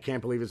 I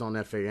can't believe he's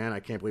on FAN. I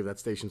can't believe that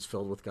station's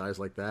filled with guys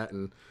like that.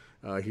 And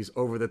he's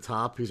over the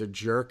top. He's a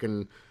jerk.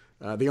 And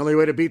the only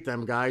way to beat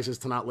them guys is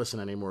to not listen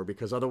anymore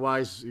because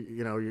otherwise,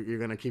 you're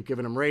going to keep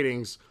giving them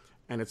ratings,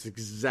 and it's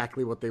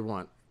exactly what they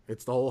want.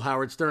 It's the whole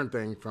Howard Stern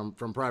thing from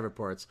Private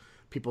Parts.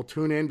 People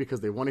tune in because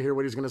they want to hear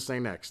what he's going to say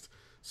next.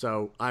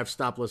 So I've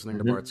stopped listening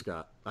to Bart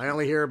Scott. I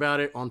only hear about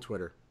it on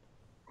Twitter.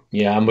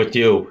 Yeah, I'm with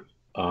you,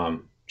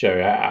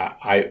 Jerry.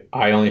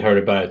 I only heard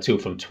about it, too,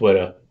 from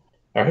Twitter.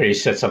 I heard he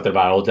said something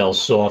about Odell's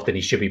soft and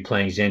he should be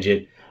playing. He's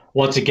injured.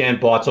 Once again,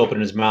 Bart's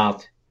opened his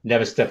mouth,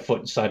 never stepped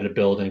foot inside of the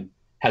building,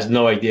 has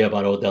no idea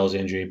about Odell's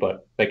injury.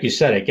 But like you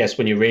said, I guess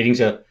when your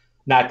ratings are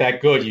not that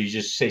good, you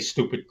just say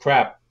stupid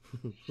crap,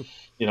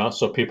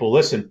 so people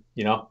listen,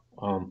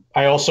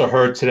 I also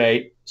heard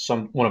today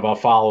one of our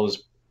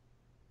followers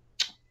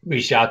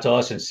reached out to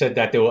us and said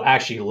that they were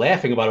actually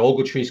laughing about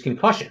Ogletree's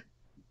concussion.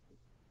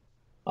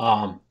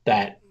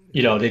 That,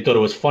 they thought it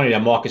was funny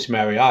that Marcus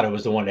Mariota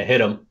was the one that hit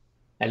him,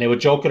 and they were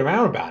joking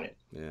around about it.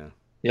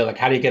 Yeah. Like,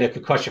 how do you get a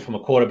concussion from a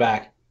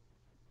quarterback?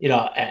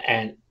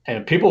 And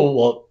people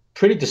were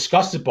pretty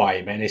disgusted by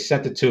it, man. They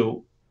sent it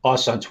to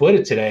us on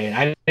Twitter today, and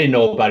I didn't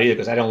know about it either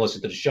because I don't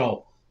listen to the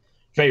show.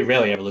 Very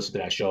rarely ever listen to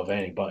that show, if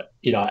anything. But,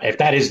 if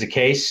that is the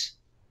case,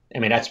 I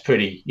mean, that's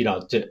pretty,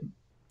 to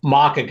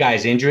mock a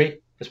guy's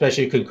injury,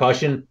 especially a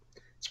concussion,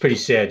 it's pretty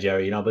sad,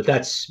 Jerry, but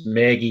that's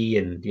Maggie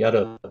and the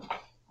other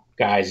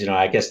guys,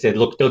 I guess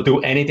they'll do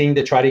anything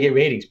to try to get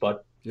ratings, bud.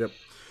 Yep.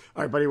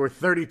 All right, buddy, we're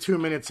 32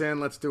 minutes in.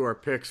 Let's do our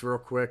picks real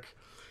quick.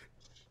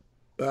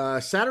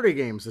 Saturday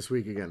games this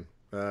week again.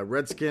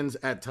 Redskins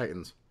at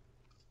Titans.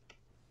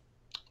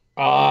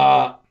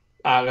 I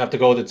have to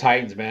go with the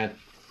Titans, man.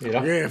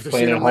 Yeah, after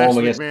seeing them last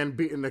week, man,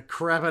 beating the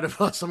crap out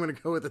of us, I'm going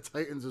to go with the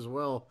Titans as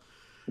well.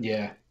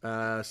 Yeah.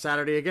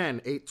 Saturday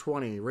again,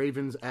 8:20.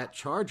 Ravens at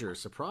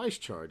Chargers. Surprise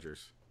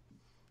Chargers.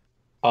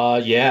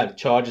 Yeah, the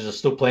Chargers are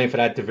still playing for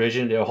that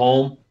division. They're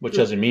home, which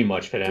doesn't mean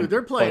much for them. Dude,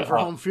 they're playing for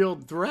home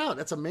field throughout.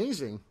 That's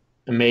amazing.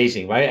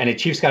 Amazing, right? And the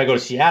Chiefs got to go to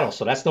Seattle,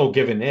 so that's no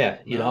given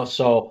there,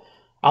 So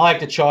I like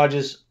the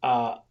Chargers.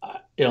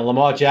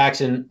 Lamar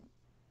Jackson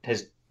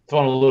has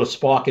thrown a little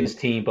spark in his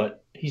team,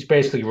 but he's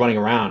basically running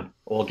around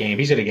all game.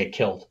 He's going to get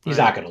killed. He's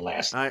not going to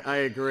last. I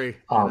agree.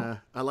 I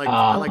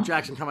like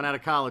Jackson coming out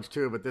of college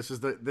too, but this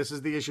is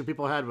the issue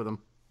people had with him.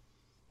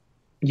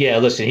 Yeah,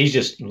 listen, he's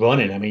just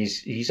running. I mean,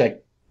 he's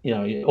like,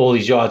 all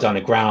these yards on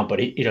the ground, but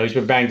he's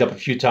been banged up a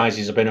few times.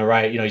 He's been all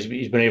right.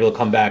 He's been able to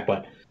come back,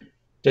 but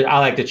I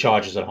like the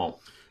Chargers at home.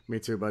 Me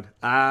too, bud.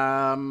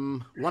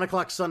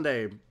 1:00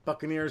 Sunday,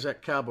 Buccaneers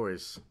at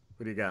Cowboys.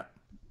 What do you got?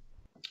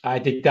 I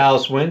think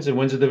Dallas wins and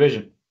wins the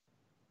division.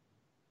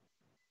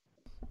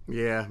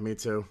 Yeah, me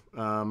too.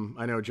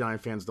 I know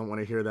Giant fans don't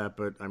want to hear that,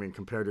 but I mean,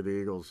 compared to the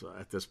Eagles,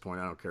 at this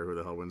point, I don't care who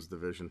the hell wins the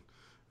division.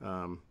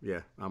 Yeah,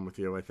 I'm with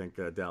you. I think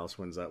Dallas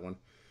wins that one.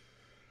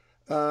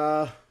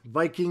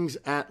 Vikings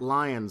at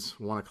Lions,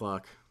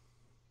 1:00.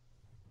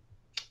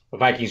 The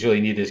Vikings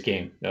really need this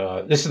game.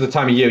 This is the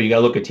time of year you got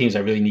to look at teams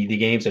that really need the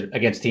games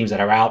against teams that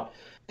are out.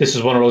 This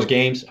is one of those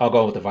games. I'll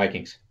go with the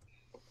Vikings.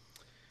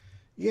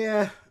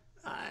 Yeah,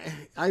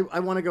 I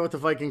want to go with the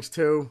Vikings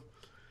too.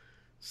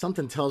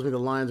 Something tells me the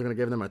Lions are going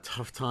to give them a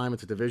tough time.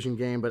 It's a division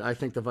game, but I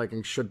think the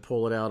Vikings should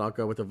pull it out. I'll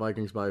go with the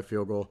Vikings by a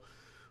field goal.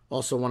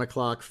 Also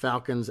 1:00,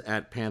 Falcons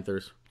at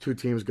Panthers. Two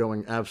teams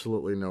going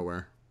absolutely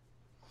nowhere.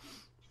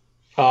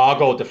 I'll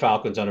go with the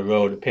Falcons on the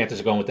road. The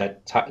Panthers are going with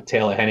that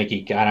Taylor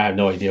Heineke. I have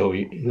no idea how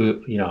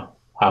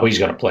he's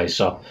going to play.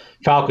 So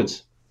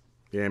Falcons.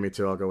 Yeah, me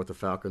too. I'll go with the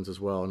Falcons as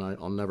well, and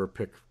I'll never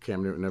pick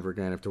Cam Newton ever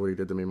again after what he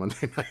did to me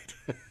Monday night.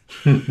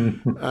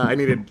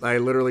 I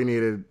literally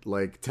needed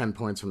like 10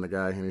 points from the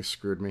guy, and he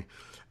screwed me.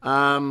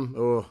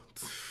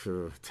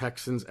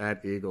 Texans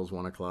at Eagles,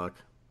 1:00.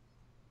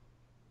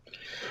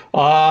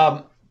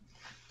 I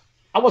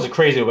wasn't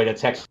crazy the way the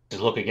Texans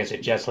looked against the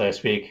Jets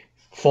last week.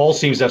 Foles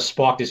seems to have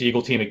sparked this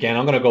Eagle team again.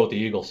 I'm going to go with the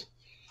Eagles.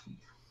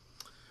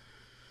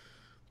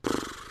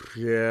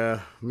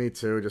 Yeah, me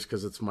too. Just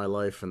because it's my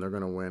life, and they're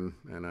going to win,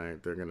 and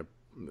they're going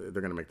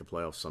to make the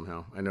playoffs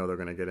somehow. I know they're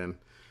going to get in.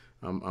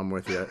 I'm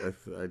with you.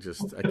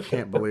 I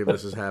can't believe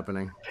this is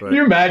happening. But, can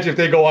you imagine if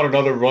they go on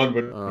another run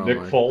with Nick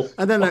Foles?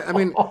 And then I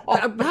mean,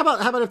 how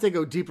about if they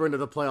go deeper into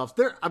the playoffs?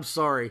 I'm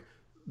sorry.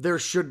 There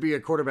should be a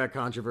quarterback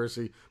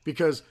controversy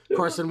because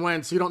Carson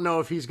Wentz, you don't know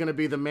if he's going to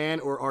be the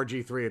man or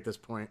RG3 at this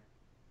point.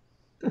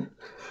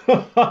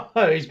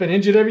 He's been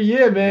injured every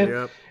year, man.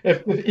 Yep.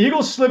 If the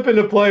Eagles slip in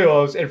the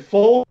playoffs and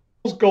Foles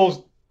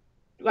goes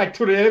like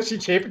to the NFC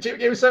Championship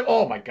game,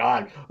 oh my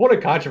God, what a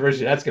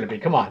controversy that's going to be.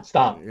 Come on,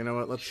 stop. You know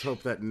what? Let's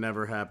hope that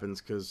never happens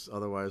because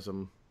otherwise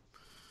I'm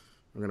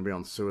going to be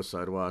on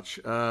suicide watch.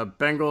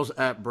 Bengals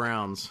at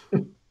Browns.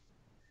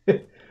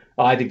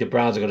 I think the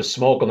Browns are going to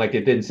smoke them like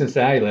they did in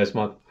Cincinnati last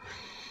month.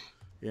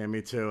 Yeah,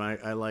 me too.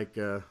 I like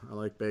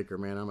Baker,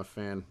 man. I'm a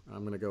fan.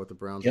 I'm going to go with the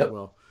Browns Yep. as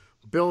well.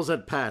 Bills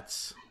at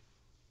Pats.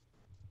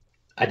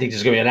 I think this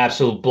is going to be an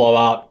absolute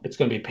blowout. It's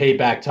going to be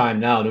payback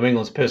time now. New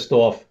England's pissed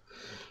off.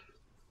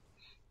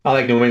 I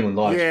like New England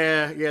large.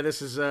 Yeah.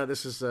 This is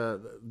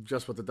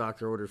just what the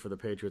doctor ordered for the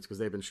Patriots because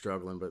they've been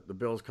struggling. But the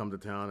Bills come to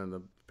town and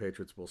the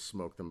Patriots will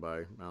smoke them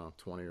by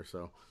 20 or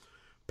so.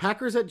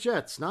 Packers at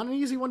Jets. Not an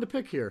easy one to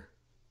pick here.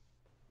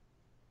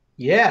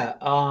 Yeah.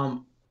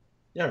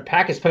 The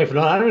Packers playing for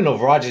nothing. I don't even know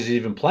if Rodgers is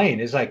even playing.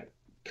 There's like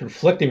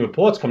conflicting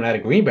reports coming out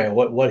of Green Bay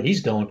what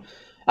he's doing.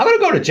 I'm going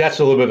to go to Jets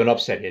a little bit of an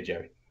upset here,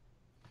 Jerry.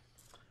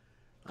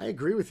 I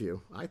agree with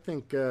you. I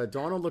think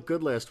Darnold looked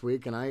good last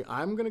week, and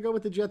I'm going to go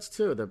with the Jets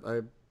too.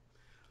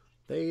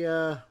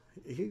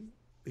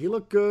 He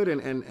looked good,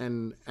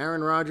 and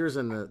Aaron Rodgers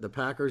and the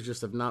Packers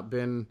just have not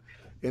been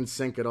in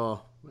sync at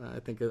all. I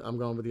think I'm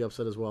going with the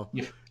upset as well.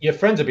 Your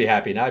friends will be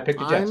happy now. I picked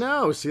the Jets. I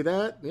know. See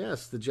that?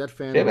 Yes, the Jet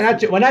fans. Yeah,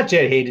 we're not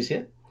Jet haters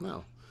here.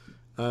 No,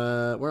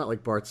 we're not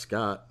like Bart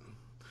Scott.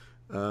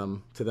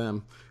 To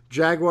them,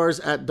 Jaguars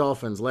at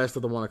Dolphins. Last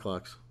of the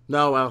 1:00s.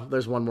 No, well,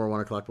 there's one more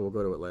 1:00, but we'll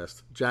go to it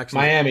last. Jackson.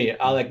 Miami.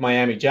 I like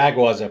Miami.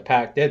 Jaguars are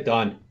packed. They're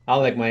done. I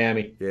like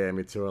Miami. Yeah,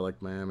 me too. I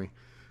like Miami.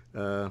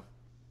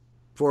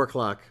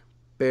 4:00.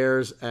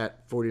 Bears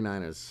at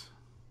 49ers.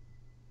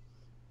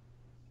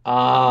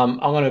 I'm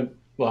going to,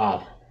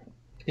 wow.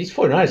 These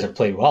 49ers have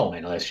played well,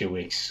 man, the last few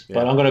weeks. Yeah.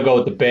 But I'm going to go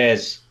with the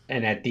Bears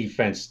and that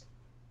defense.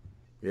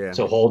 Yeah.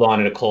 So hold on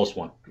in a close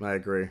one. I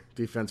agree.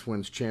 Defense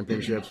wins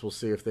championships. We'll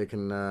see if they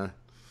can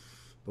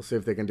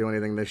do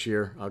anything this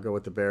year. I'll go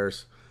with the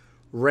Bears.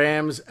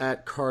 Rams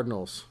at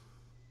Cardinals.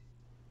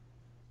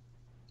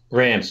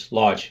 Rams,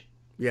 large.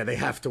 Yeah, they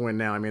have to win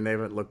now. I mean, they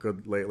haven't looked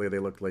good lately. They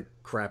looked like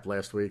crap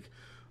last week.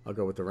 I'll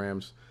go with the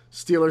Rams.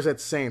 Steelers at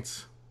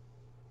Saints.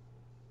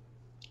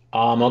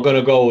 I'm going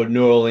to go with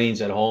New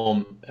Orleans at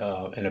home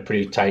in a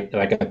pretty tight,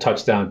 like a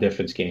touchdown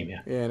difference game.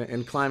 Yeah. Yeah,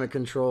 and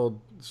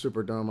climate-controlled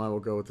Superdome, I will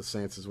go with the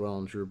Saints as well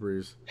and Drew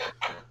Brees.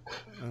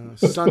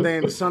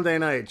 Sunday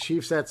night,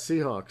 Chiefs at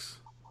Seahawks.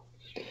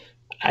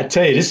 I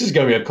tell you, this is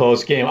going to be a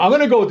close game. I'm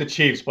going to go with the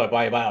Chiefs by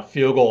about a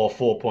field goal or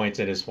 4 points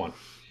in this one.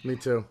 Me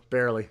too,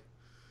 barely.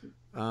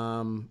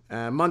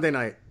 Monday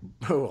night,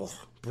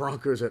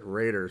 Broncos at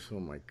Raiders. Oh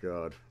my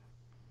God.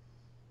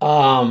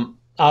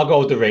 I'll go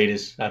with the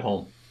Raiders at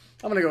home.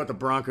 I'm going to go with the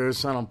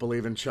Broncos. I don't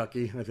believe in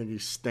Chucky. I think he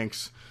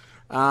stinks.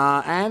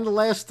 And the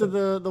last of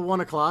the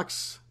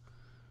 1:00s,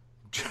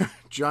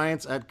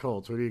 Giants at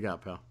Colts. What do you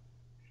got, pal?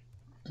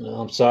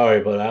 I'm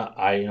sorry,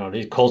 but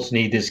these Colts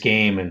need this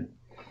game, and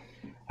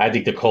I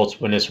think the Colts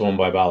win this one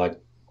by about like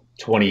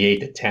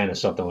 28-10 or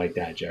something like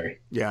that, Jerry.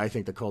 Yeah, I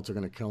think the Colts are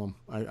going to kill them.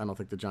 I don't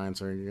think the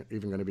Giants are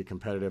even going to be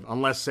competitive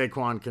unless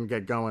Saquon can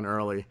get going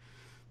early.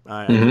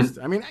 I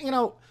mean,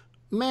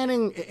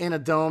 Manning in a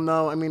dome,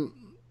 though, I mean,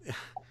 it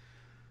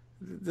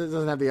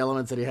doesn't have the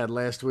elements that he had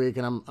last week,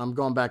 and I'm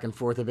going back and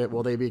forth a bit.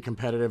 Will they be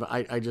competitive?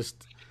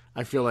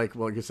 I feel like,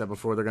 well, like you said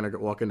before, they're going to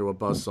walk into a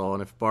buzzsaw,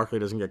 and if Barkley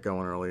doesn't get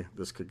going early,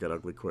 this could get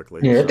ugly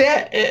quickly. Yeah,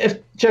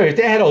 so. If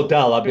they had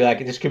Odell, I'd be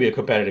like, this could be a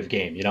competitive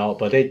game, you know.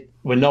 But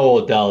with no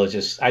Odell, I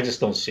just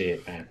don't see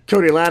it, man.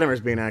 Cody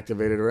Latimer's being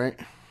activated, right?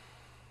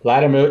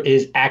 Latimer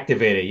is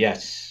activated,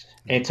 yes.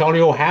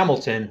 Antonio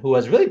Hamilton, who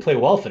has really played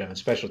well for them in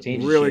special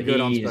teams. Really good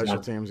on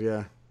special teams,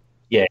 yeah.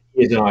 Yeah,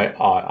 he's on IR.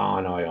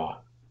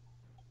 All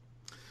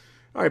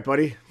right,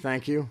 buddy.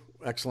 Thank you.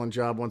 Excellent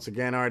job once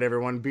again. All right,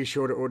 everyone. Be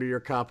sure to order your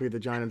copy of the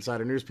Giant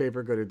Insider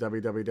newspaper. Go to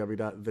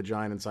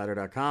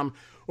www.thegiantinsider.com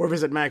or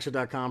visit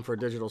Magzter.com for a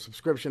digital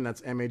subscription.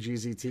 That's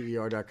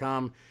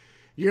MAGZTER.com.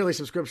 Yearly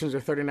subscriptions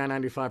are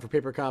 $39.95 for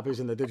paper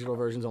copies, and the digital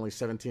version is only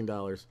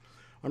 $17.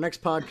 Our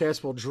next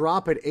podcast will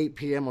drop at 8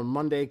 p.m. on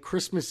Monday,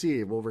 Christmas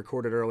Eve. We'll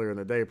record it earlier in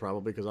the day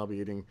probably because I'll be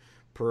eating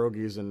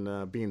pierogies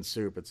and bean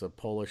soup. It's a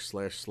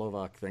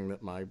Polish/Slovak thing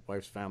that my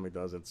wife's family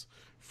does. It's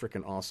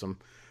freaking awesome.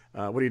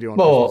 What are you doing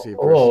on Christmas Eve,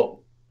 Chris?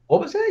 What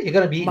was that? You're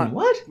going to be eating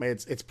what?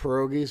 It's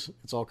pierogies.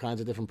 It's all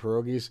kinds of different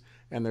pierogies.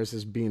 And there's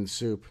this bean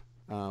soup.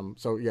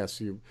 So, yes,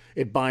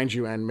 it binds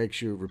you and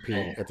makes you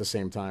repeat at the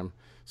same time.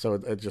 So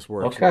it just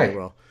works really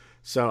well.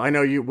 So I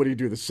know what do you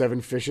do, the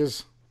 7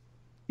 fishes?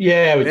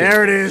 Yeah.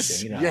 There it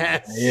is. You know,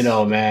 yes. You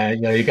know,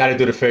 man. You got to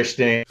do the fish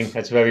thing.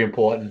 That's very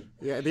important.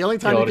 Yeah, the only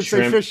time you can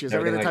say fish is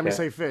every other time you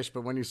say fish.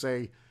 But when you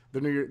say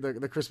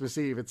the Christmas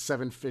Eve, it's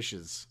 7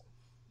 fishes.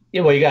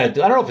 Yeah, well, you got to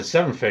do. I don't know if it's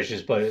 7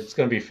 fishes, but it's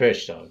going to be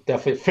fish, though.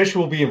 Definitely, fish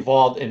will be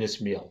involved in this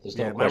meal. There's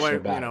no question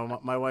about it. You know,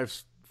 my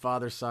wife's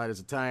father's side is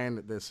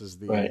Italian. This is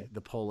the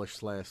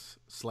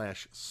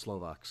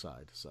Polish/Slovak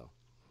side. So,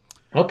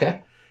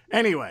 okay.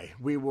 Anyway,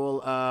 we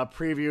will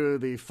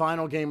preview the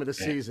final game of the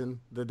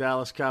season, the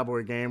Dallas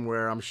Cowboy game,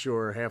 where I'm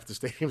sure half the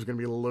stadium is going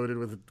to be loaded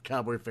with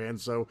Cowboy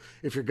fans. So,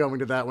 if you're going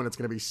to that one, it's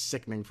going to be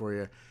sickening for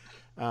you.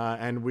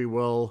 And we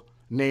will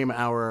name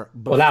our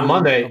not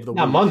Monday.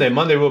 Not Monday.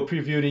 Monday we'll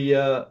preview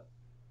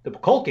the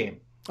Colt game.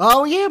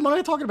 Oh yeah, what are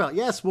you talking about?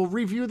 Yes, we'll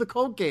review the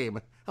Colt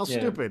game. How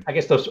stupid! I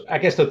guess the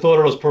thought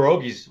of those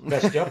pierogies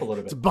messed you up a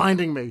little bit. It's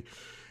binding me.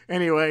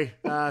 Anyway,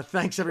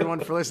 thanks everyone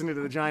for listening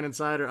to the Giant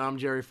Insider. I'm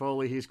Jerry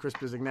Foley. He's Chris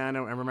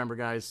Bizignano. And remember,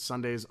 guys,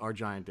 Sundays are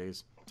Giant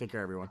days. Take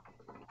care, everyone.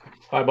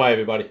 Bye,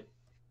 everybody.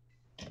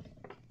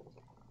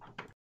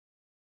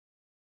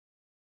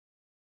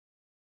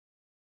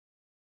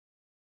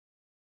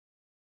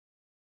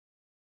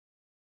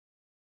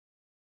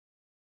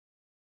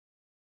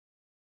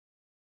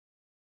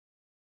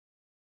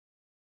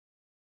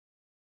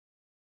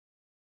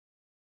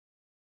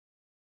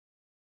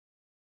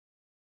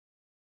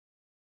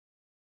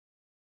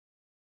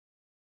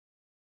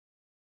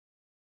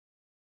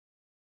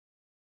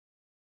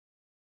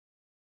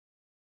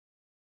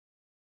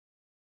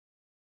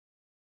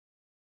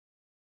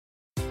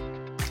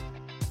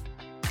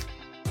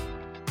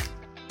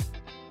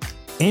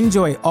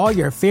 Enjoy all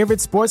your favorite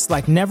sports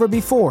like never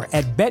before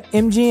at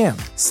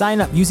BetMGM.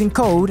 Sign up using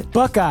code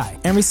Buckeye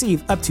and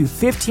receive up to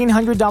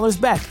 $1,500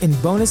 back in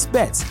bonus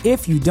bets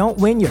if you don't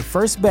win your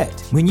first bet.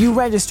 When you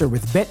register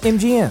with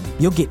BetMGM,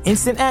 you'll get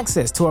instant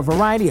access to a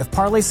variety of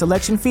parlay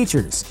selection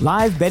features,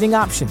 live betting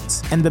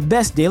options, and the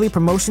best daily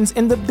promotions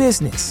in the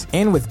business.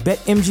 And with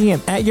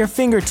BetMGM at your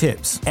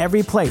fingertips,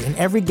 every play and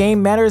every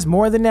game matters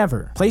more than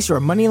ever. Place your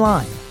money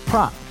line,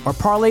 prop, or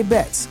parlay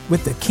bets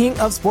with the king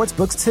of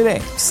sportsbooks today.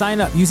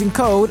 Sign up using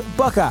code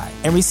Buckeye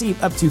and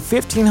receive up to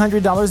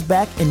 $1,500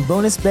 back in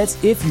bonus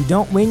bets if you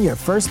don't win your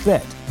first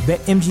bet.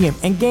 BetMGM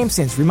and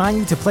GameSense remind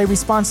you to play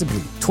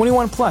responsibly.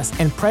 21 plus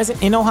and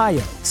present in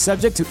Ohio,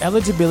 subject to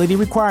eligibility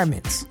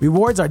requirements.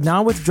 Rewards are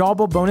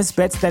non-withdrawable bonus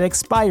bets that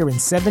expire in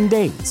 7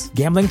 days.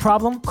 Gambling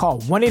problem?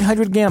 Call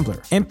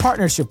 1-800-GAMBLER in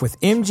partnership with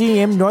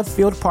MGM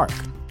Northfield Park.